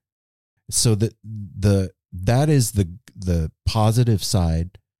that. So that is the positive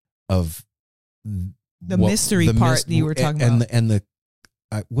side of the mystery part that you were talking about. And the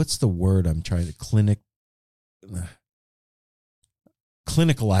what's the word I'm trying to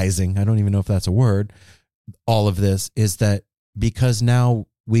clinicalizing, I don't even know if that's a word, all of this is that because now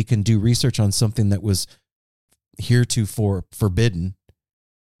we can do research on something that was heretofore forbidden,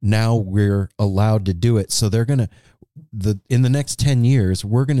 now we're allowed to do it. So they're going to, in the next 10 years,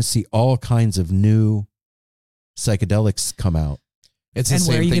 we're going to see all kinds of new psychedelics come out. It's the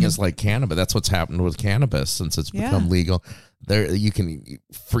same thing as like cannabis. That's what's happened with cannabis since it's become legal. There, you can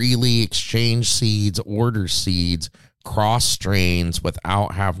freely exchange seeds, order seeds, cross strains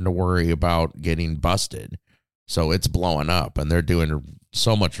without having to worry about getting busted. So it's blowing up, and they're doing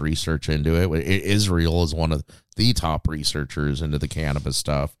so much research into it. Israel is one of the top researchers into the cannabis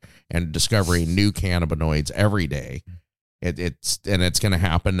stuff and discovering new cannabinoids every day. It's going to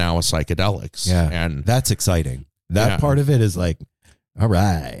happen now with psychedelics. Yeah, and that's exciting. That part of it is like, all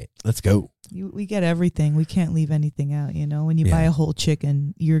right, let's go. We get everything. We can't leave anything out. When you buy a whole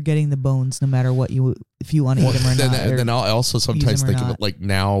chicken, you're getting the bones no matter what if you want to eat them or not. And then I'll also sometimes think of it like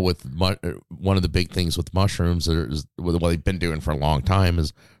now with one of the big things with mushrooms that is what they've been doing for a long time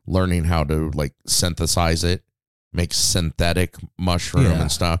is learning how to like synthesize it, make synthetic mushroom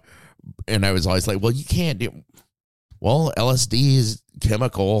and stuff. And I was always like, well, you can't do. Well, LSD is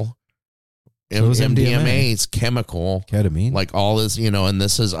chemical. So is MDMA. It's chemical. Ketamine. Like all this, and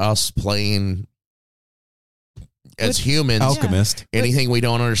this is us playing as humans. Alchemist. Anything we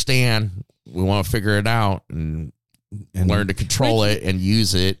don't understand, we want to figure it out and learn to control it and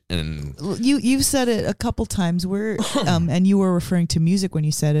use it. And you've said it a couple times. We're and you were referring to music when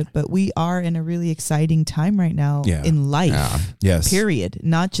you said it, but we are in a really exciting time right now in life. Yeah. Yes. Period.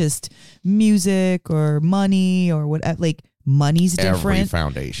 Not just music or money or what. Like money's different. Every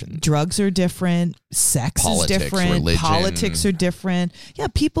foundation. Drugs are different. Sex Politics, is different. religion. Politics are different. Yeah,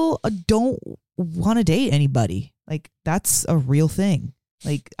 people don't want to date anybody. Like that's a real thing.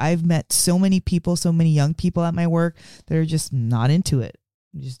 Like I've met so many people, so many young people at my work that are just not into it.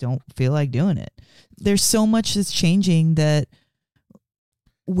 Just don't feel like doing it. There's so much that's changing that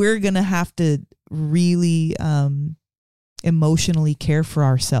we're going to have to really emotionally care for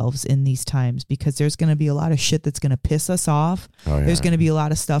ourselves in these times, because there's going to be a lot of shit that's going to piss us off. There's going to be a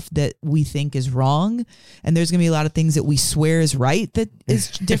lot of stuff that we think is wrong, and there's going to be a lot of things that we swear is right that is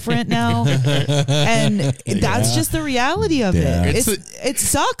different now. And that's just the reality of it. It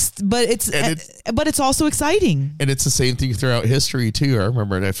sucks, but it's also exciting. And it's the same thing throughout history too. I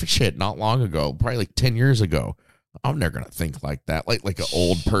remember that shit not long ago, probably like 10 years ago. I'm never going to think like that. Like an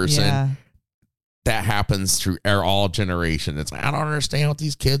old person. Yeah. That happens through all generations. It's like, I don't understand what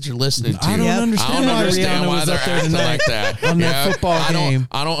these kids are listening to. I don't understand why they're acting like that on that football game.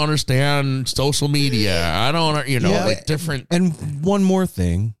 I don't understand social media. I don't, like different. And one more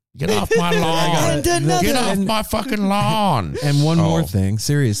thing. Get off my lawn. Get off my fucking lawn. And one more thing,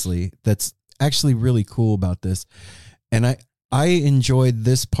 seriously, that's actually really cool about this. And I enjoyed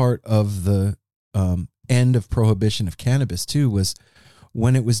this part of the end of prohibition of cannabis too, was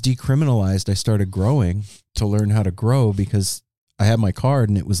when it was decriminalized, I started growing to learn how to grow because I had my card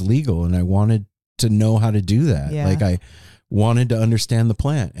and it was legal and I wanted to know how to do that. Yeah. Like I wanted to understand the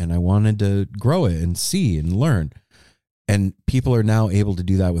plant and I wanted to grow it and see and learn. And people are now able to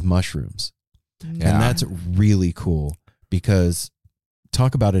do that with mushrooms. Yeah. And that's really cool because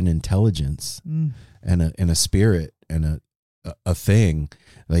talk about an intelligence and a spirit and a thing,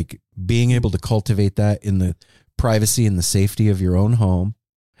 like being able to cultivate that in the privacy and the safety of your own home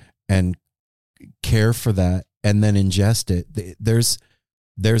and care for that and then ingest it. There's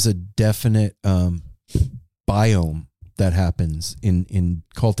a definite biome that happens in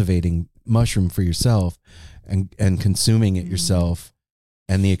cultivating mushroom for yourself and consuming it yourself.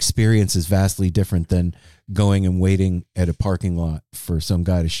 And the experience is vastly different than going and waiting at a parking lot for some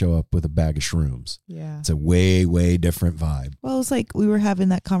guy to show up with a bag of shrooms. Yeah. It's a way, way different vibe. Well, it's like we were having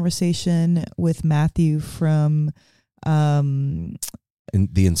that conversation with Matthew from The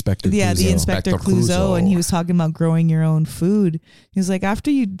Inspector Clouseau. Yeah, the Inspector Clouseau, and he was talking about growing your own food. He was like,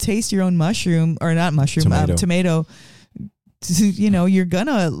 after you taste your own mushroom, or not mushroom, tomato, you're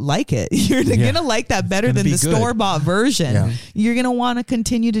gonna like it. You're gonna like that better than the store-bought version. Yeah. You're gonna want to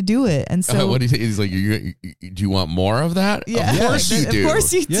continue to do it. And so, what do you think? He's like, do you want more of that? Yeah, of course you do. Of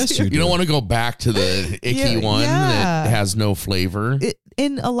course you do. Yes, you do. You don't want to go back to the icky one that has no flavor.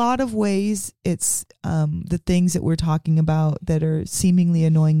 In a lot of ways, it's the things that we're talking about that are seemingly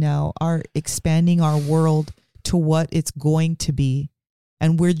annoying now are expanding our world to what it's going to be,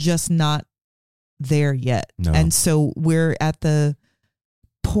 and we're just not there yet. No. And so we're at the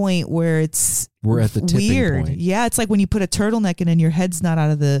point where we're at the tipping weird point. Yeah, it's like when you put a turtleneck in and your head's not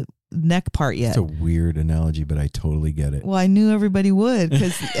out of the neck part yet. It's a weird analogy, but I totally get it. Well, I knew everybody would,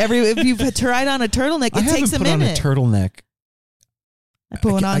 because if you've tried on a turtleneck, it takes a minute. I haven't put on a turtleneck. I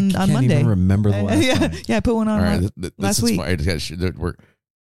put one on Monday. I can't even remember the last time. Yeah, I put one on last week.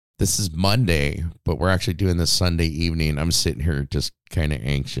 This is Monday, but we're actually doing this Sunday evening. I'm sitting here just kind of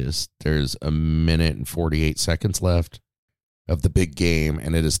anxious. There's a minute and 48 seconds left of the big game,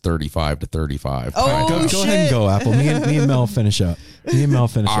 and it is 35-35. Oh, go ahead and go, Apple. Me and Mel finish up. All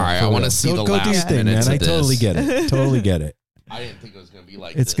right, I want to see the last minutes of this. I totally get it. Totally get it. I didn't think it was going to be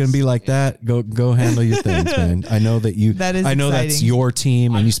like it's going to be like that. Go handle your things, man. I know that you. That is I know exciting. That's your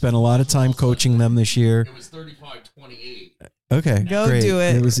team, and you spent a lot of time coaching them this year. It was 35-28. Okay, go great. do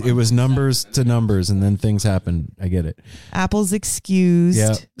it. It was numbers to numbers, and then things happen. I get it. Apple's excused.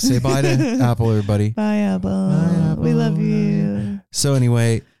 Yeah. Say bye to Apple, everybody. Bye, Apple. Bye, Apple. We love you. So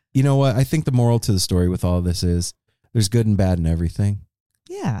anyway, you know what? I think the moral to the story with all this is there's good and bad in everything.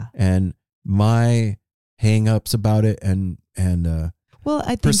 Yeah. And my hang-ups about it and well, I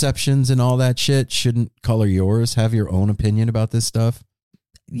think perceptions and all that shit shouldn't color yours. Have your own opinion about this stuff.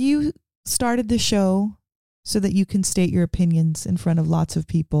 You started the show so that you can state your opinions in front of lots of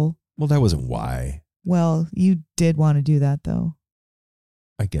people. Well, that wasn't why. Well, you did want to do that, though.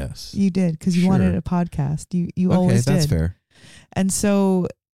 I guess. You did, because you wanted a podcast. You always did. Okay, that's fair. And so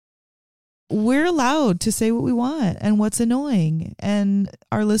we're allowed to say what we want and what's annoying, and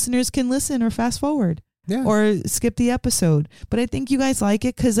our listeners can listen or fast forward or skip the episode. But I think you guys like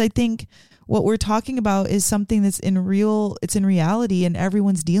it because I think what we're talking about is something that's in reality, and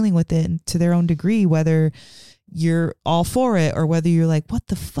everyone's dealing with it to their own degree, whether you're all for it or whether you're like, what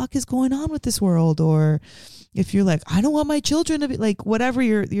the fuck is going on with this world? Or if you're like, I don't want my children to be like, whatever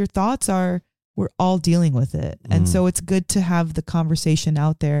your thoughts are, we're all dealing with it. And so it's good to have the conversation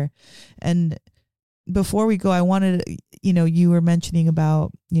out there. And before we go, I wanted, you were mentioning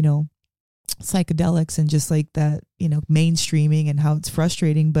about, psychedelics and just like that, mainstreaming and how it's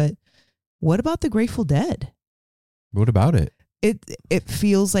frustrating. But what about the Grateful Dead? What about it? It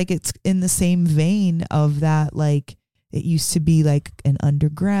feels like it's in the same vein of that, like it used to be like an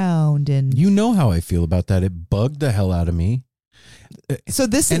underground, and you know how I feel about that. It bugged the hell out of me. So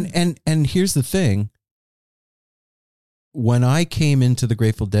this and here's the thing. When I came into the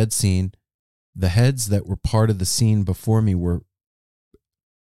Grateful Dead scene, the heads that were part of the scene before me were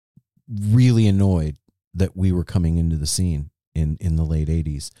really annoyed that we were coming into the scene in the late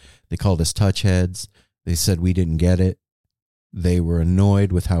 80s. They called us touch heads. They said we didn't get it. They were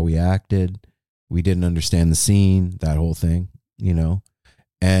annoyed with how we acted. We didn't understand the scene, that whole thing,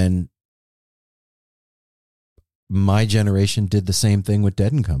 And my generation did the same thing with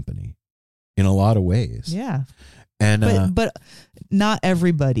Dead & Company in a lot of ways. Yeah. And but not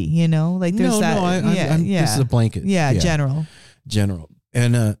everybody, like there's this is a blanket. Yeah. General.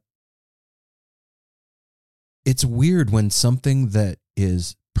 And it's weird when something that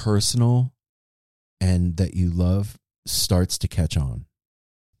is personal and that you love starts to catch on.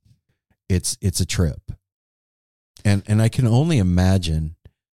 It's a trip. And I can only imagine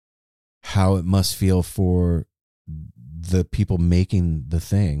how it must feel for the people making the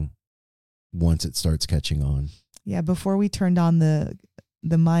thing once it starts catching on. Yeah, before we turned on the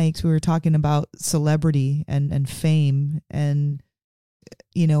mics, we were talking about celebrity and fame, and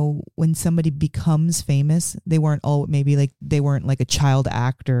when somebody becomes famous, they weren't like a child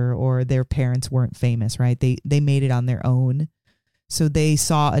actor, or their parents weren't famous, right? They made it on their own. So they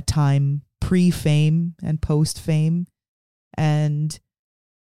saw a time pre-fame and post-fame, and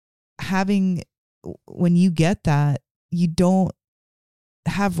when you get that, you don't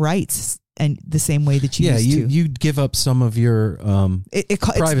have rights and the same way that you used to. You give up some of your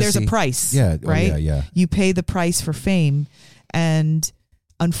privacy. There's a price, right? Yeah. You pay the price for fame, and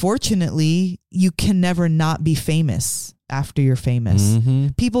unfortunately, you can never not be famous after you're famous. Mm-hmm.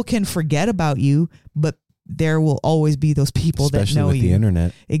 People can forget about you, but there will always be those people especially that know with you. The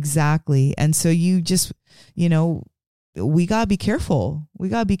internet. Exactly. And so you just, we got to be careful. We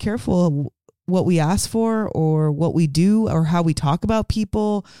got to be careful what we ask for, or what we do, or how we talk about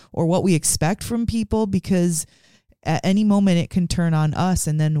people, or what we expect from people, because at any moment it can turn on us,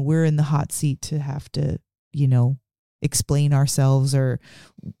 and then we're in the hot seat to have to, explain ourselves, or,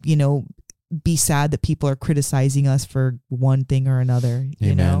 be sad that people are criticizing us for one thing or another.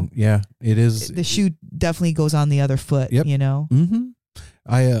 Man. Yeah, it is. The shoe definitely goes on the other foot. Yep. Mm-hmm.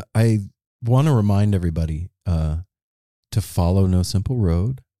 I want to remind everybody to follow No Simple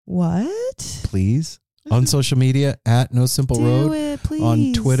Road. What? Please. On social media at No Simple Road. Do it, please.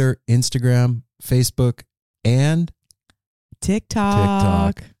 On Twitter, Instagram, Facebook, and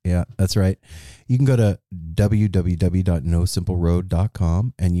TikTok. Yeah, that's right. You can go to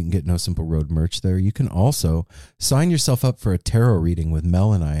www.nosimpleroad.com and you can get No Simple Road merch there. You can also sign yourself up for a tarot reading with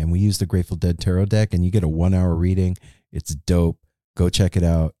Mel and I, and we use the Grateful Dead tarot deck, and you get a 1-hour reading. It's dope. Go check it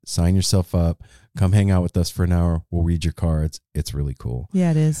out. Sign yourself up. Come hang out with us for an hour. We'll read your cards. It's really cool.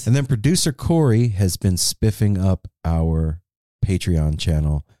 Yeah, it is. And then producer Corey has been spiffing up our Patreon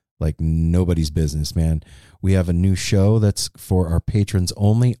channel like nobody's business, man. We have a new show that's for our patrons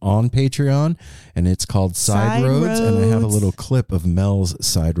only on Patreon, and it's called Side Roads. And I have a little clip of Mel's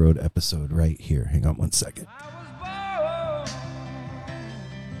Side Road episode right here. Hang on one second.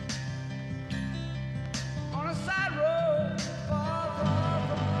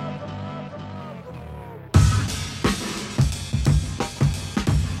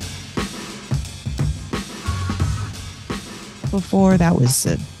 Before, that was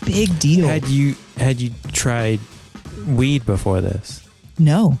a big deal. Had you tried weed before this?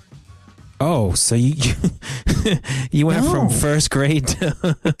 No. Oh, so you went from first grade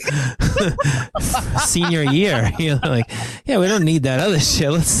to senior year. You're like, yeah, we don't need that other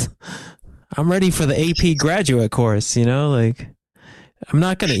shit. I'm ready for the AP graduate course. I'm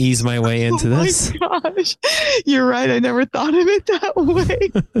not going to ease my way into this. Oh my gosh, you're right. I never thought of it that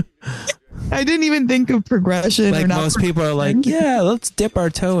way. I didn't even think of progression. Like most people are like, yeah, let's dip our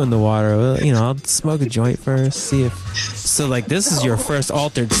toe in the water. Well, you know, I'll smoke a joint first, see if. So like, this is your first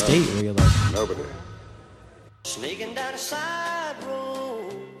altered state where you're like, nobody.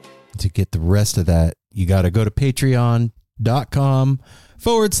 To get the rest of that, you got to go to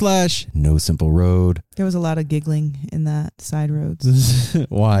patreon.com/No Simple Road. There was a lot of giggling in that Side Roads.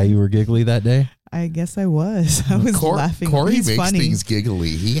 Why? You were giggly that day? I guess I was. I was laughing. Corey He's makes funny. things giggly.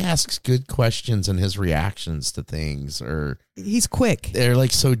 He asks good questions, and his reactions to things are He's quick. they're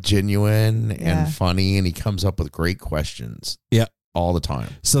like so genuine Yeah. and funny, and he comes up with great questions. Yeah. All the time.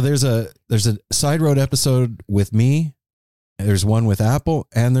 So there's a Side Road episode with me. There's one with Apple,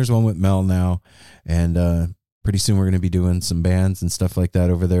 and there's one with Mel now. And pretty soon we're going to be doing some bands and stuff like that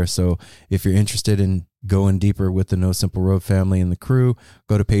over there. So if you're interested in going deeper with the No Simple Road family and the crew,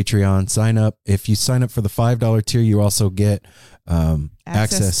 go to Patreon, sign up. If you sign up for the $5 tier, you also get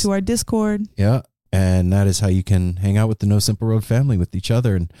access to our Discord. Yeah. And that is how you can hang out with the No Simple Road family with each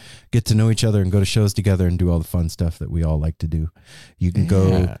other and get to know each other and go to shows together and do all the fun stuff that we all like to do. You can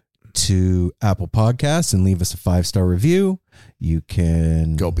go to Apple Podcasts and leave us a 5-star review. You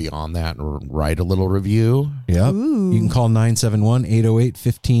can Go beyond that and write a little review. Yep. Ooh. You can call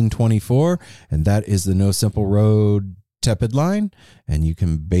 971-808-1524, and that is the No Simple Road Tepid line. And you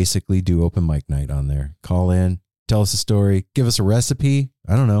can basically do open mic night on there. Call in, tell us a story, give us a recipe.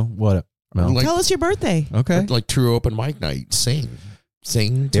 I don't know what. Mel? Like- Tell us your birthday. Okay. Like true open mic night. Sing.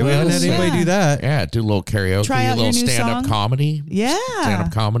 Yeah, we haven't had us. anybody do that. Yeah, do a little karaoke, Try out a little your new stand-up song. comedy. Yeah.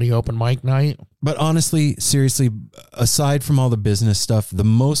 Stand-up comedy open mic night. But honestly, seriously, aside from all the business stuff, the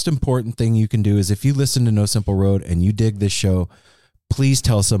most important thing you can do is if you listen to No Simple Road and you dig this show, please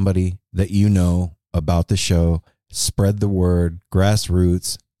tell somebody that you know about the show. Spread the word,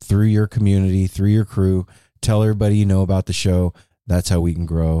 grassroots, through your community, through your crew. Tell everybody you know about the show. That's how we can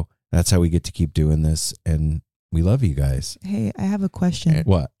grow. That's how we get to keep doing this. And we love you guys. Hey, I have a question.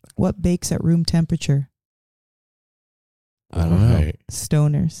 What? What bakes at room temperature? I don't know. Right.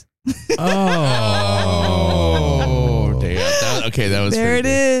 Stoners. Oh, damn. That was There it pretty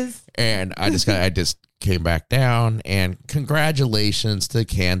good. is. And I just came back down, and congratulations to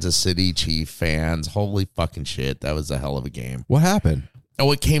Kansas City Chief fans. Holy fucking shit. That was a hell of a game. What happened?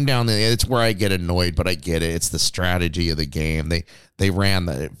 Oh, it came down to, it's where I get annoyed, but I get it. It's the strategy of the game. They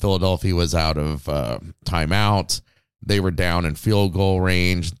ran Philadelphia was out of timeouts. They were down in field goal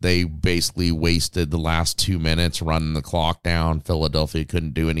range. They basically wasted the last 2 minutes running the clock down. Philadelphia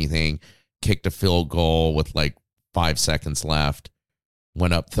couldn't do anything. Kicked a field goal with like 5 seconds left.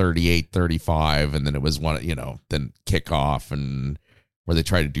 Went up 38-35, and then it was then kickoff, and where they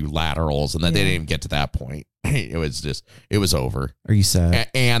tried to do laterals, and then they didn't even get to that point. It was over. Are you sad?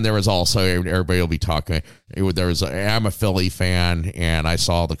 And there was also, everybody will be talking, I'm a Philly fan, and I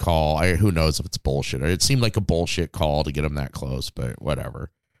saw the call. Who knows if it's bullshit. It seemed like a bullshit call to get them that close, but whatever.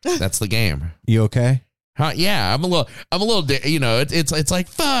 That's the game. You okay? Huh? Yeah, I'm a little, it's like,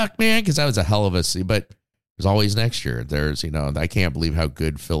 fuck, man, because that was a hell of a, but there's always next year. There's, I can't believe how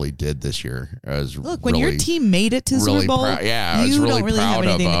good Philly did this year. Look, when your team made it to really Super Bowl, I was you really don't really have proud of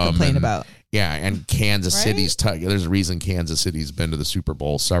anything to complain them, about. Yeah, and Kansas Right? City's there's a reason Kansas City's been to the Super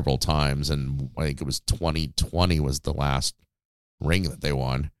Bowl several times, and I think it was 2020 was the last ring that they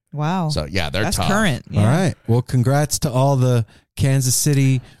won. Wow. So yeah, they're That's tough. current. All right. Well, congrats to all the Kansas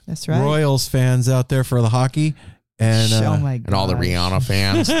City That's right. Royals fans out there for the hockey. And oh my God. And all the Rihanna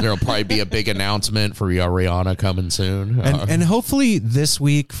fans. There'll probably be a big announcement for Rihanna coming soon. and hopefully this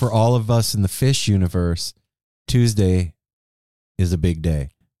week for all of us in the Fish universe, Tuesday is a big day.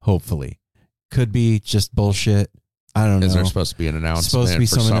 Hopefully. Could be just bullshit. I don't know. Is there supposed to be an announcement? Supposed to be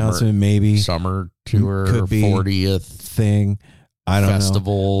for some announcement, maybe. Summer tour, Could be 40th thing. I don't know.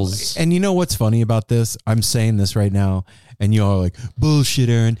 festivals. And you know what's funny about this? I'm saying this right now, and you all are like, bullshit,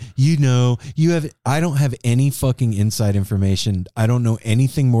 Aaron. I don't have any fucking inside information. I don't know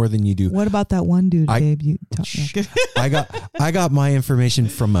anything more than you do. What about that one dude, babe? You talk. I got my information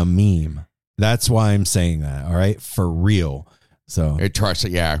from a meme. That's why I'm saying that. All right, for real. So We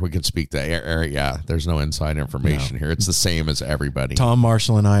can speak that. Yeah, there's no inside information here. It's the same as everybody. Tom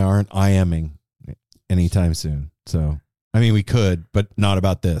Marshall and I aren't IMing anytime soon. So I mean, we could, but not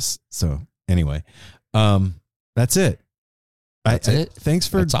about this. So anyway, that's it. That's it. Thanks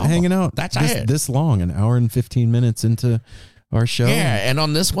for That's all. hanging out. That's it. This long, an hour and 15 minutes into our show. Yeah, and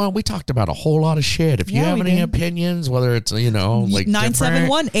on this one, we talked about a whole lot of shit. If you Yeah, have we any did. opinions, whether it's, like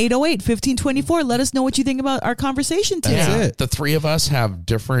 971-808-1524. Let us know what you think about our conversation today. Yeah, it. the three of us have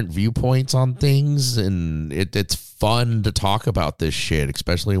different viewpoints on things, and it's fun to talk about this shit,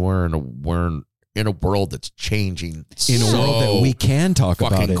 especially we're in a world that's changing In a world that we can talk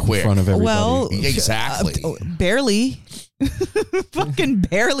about fucking it quick. in front of everybody. Well, Exactly. Barely. Fucking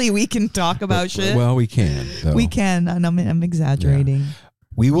barely we can talk about shit. Well, we can. Though. We can, and I'm exaggerating.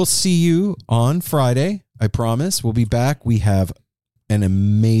 We will see you on Friday. I promise. We'll be back. We have an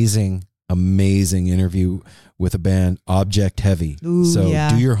amazing interview with a band, Object Heavy. Ooh, so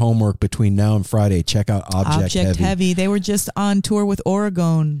yeah. do your homework between now and Friday. Check out Object Heavy. They were just on tour with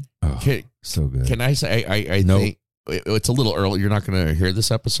Oregon. Oh, so good. Can I say, I think it's a little early. You're not going to hear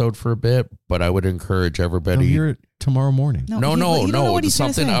this episode for a bit, but I would encourage everybody. I'll hear it tomorrow morning. You don't know what he's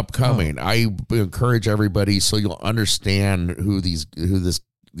gonna something say. upcoming. I encourage everybody so you'll understand who these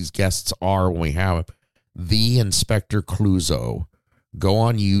guests are when we have them. The Inspector Clouseau. Go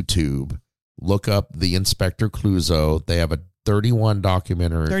on YouTube, look up The Inspector Clouseau. They have a 31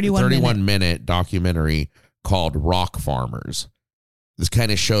 minute documentary called Rock Farmers. This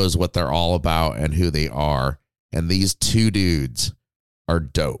kind of shows what they're all about and who they are. And these two dudes are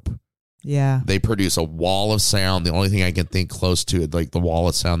dope. Yeah. They produce a wall of sound. The only thing I can think close to it, like the wall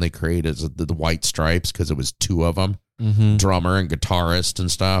of sound they created, is the White Stripes, because it was two of them, drummer and guitarist and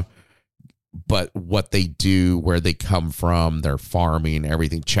stuff. But what they do, where they come from, their farming,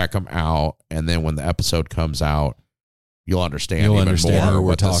 everything, check them out. And then when the episode comes out, you'll understand more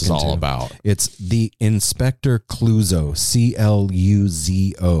what this is all about. It's The Inspector Clouseau,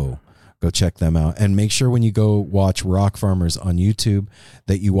 Cluzo. Go check them out. And make sure when you go watch Rock Farmers on YouTube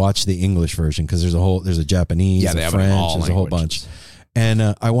that you watch the English version, because there's a Japanese, they a have French, there's a whole bunch.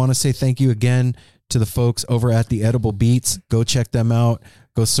 And I want to say thank you again to the folks over at the Edible Beats. Go check them out.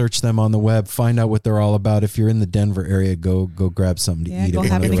 Go search them on the web. Find out what they're all about. If you're in the Denver area, go grab something to eat. Go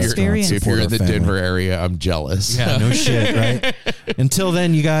have an experience. If you're in the Denver area, I'm jealous. Yeah, no shit, right? Until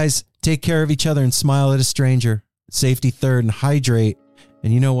then, you guys, take care of each other and smile at a stranger. Safety third, and hydrate.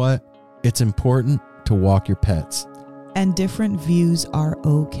 And you know what? It's important to walk your pets. And different views are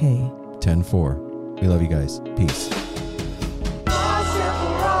okay. 10-4. We love you guys. Peace.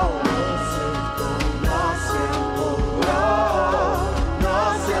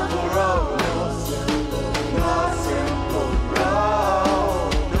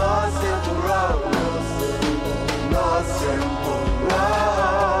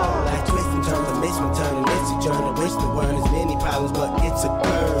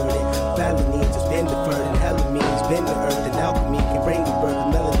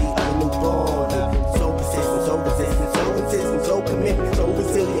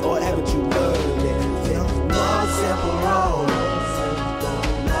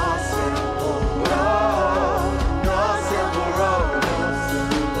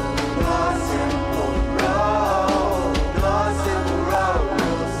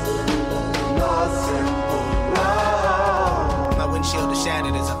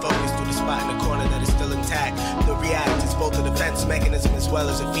 Mechanism as well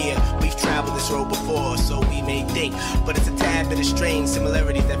as a fear. We've traveled this road before, so we may think, but it's a tad bit of strange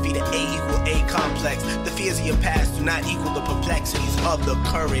similarities that feed an A equal A complex. The fears of your past do not equal the perplexities of the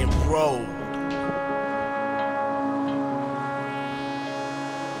current road.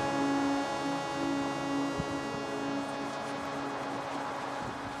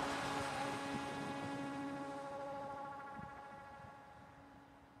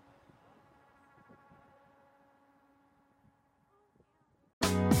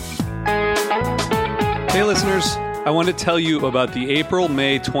 Hey listeners, I want to tell you about the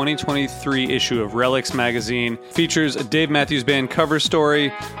April-May 2023 issue of Relics magazine. Features a Dave Matthews Band cover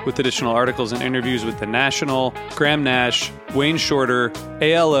story with additional articles and interviews with The National, Graham Nash, Wayne Shorter,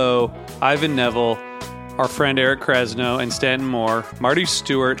 ALO, Ivan Neville, our friend Eric Krasno and Stanton Moore, Marty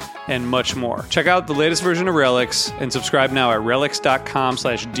Stewart, and much more. Check out the latest version of Relics and subscribe now at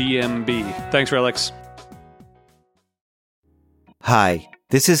relics.com/DMB. Thanks, Relics. Hi,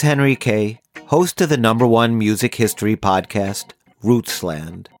 this is Henry Kay, host of the #1 music history podcast,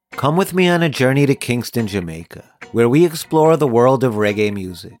 Rootsland. Come with me on a journey to Kingston, Jamaica, where we explore the world of reggae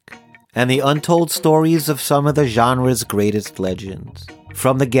music and the untold stories of some of the genre's greatest legends.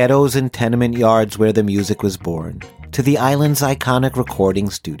 From the ghettos and tenement yards where the music was born, to the island's iconic recording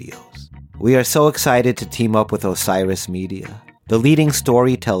studios. We are so excited to team up with Osiris Media, the leading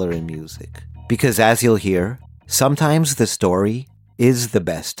storyteller in music, because as you'll hear, sometimes the story is the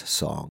best song.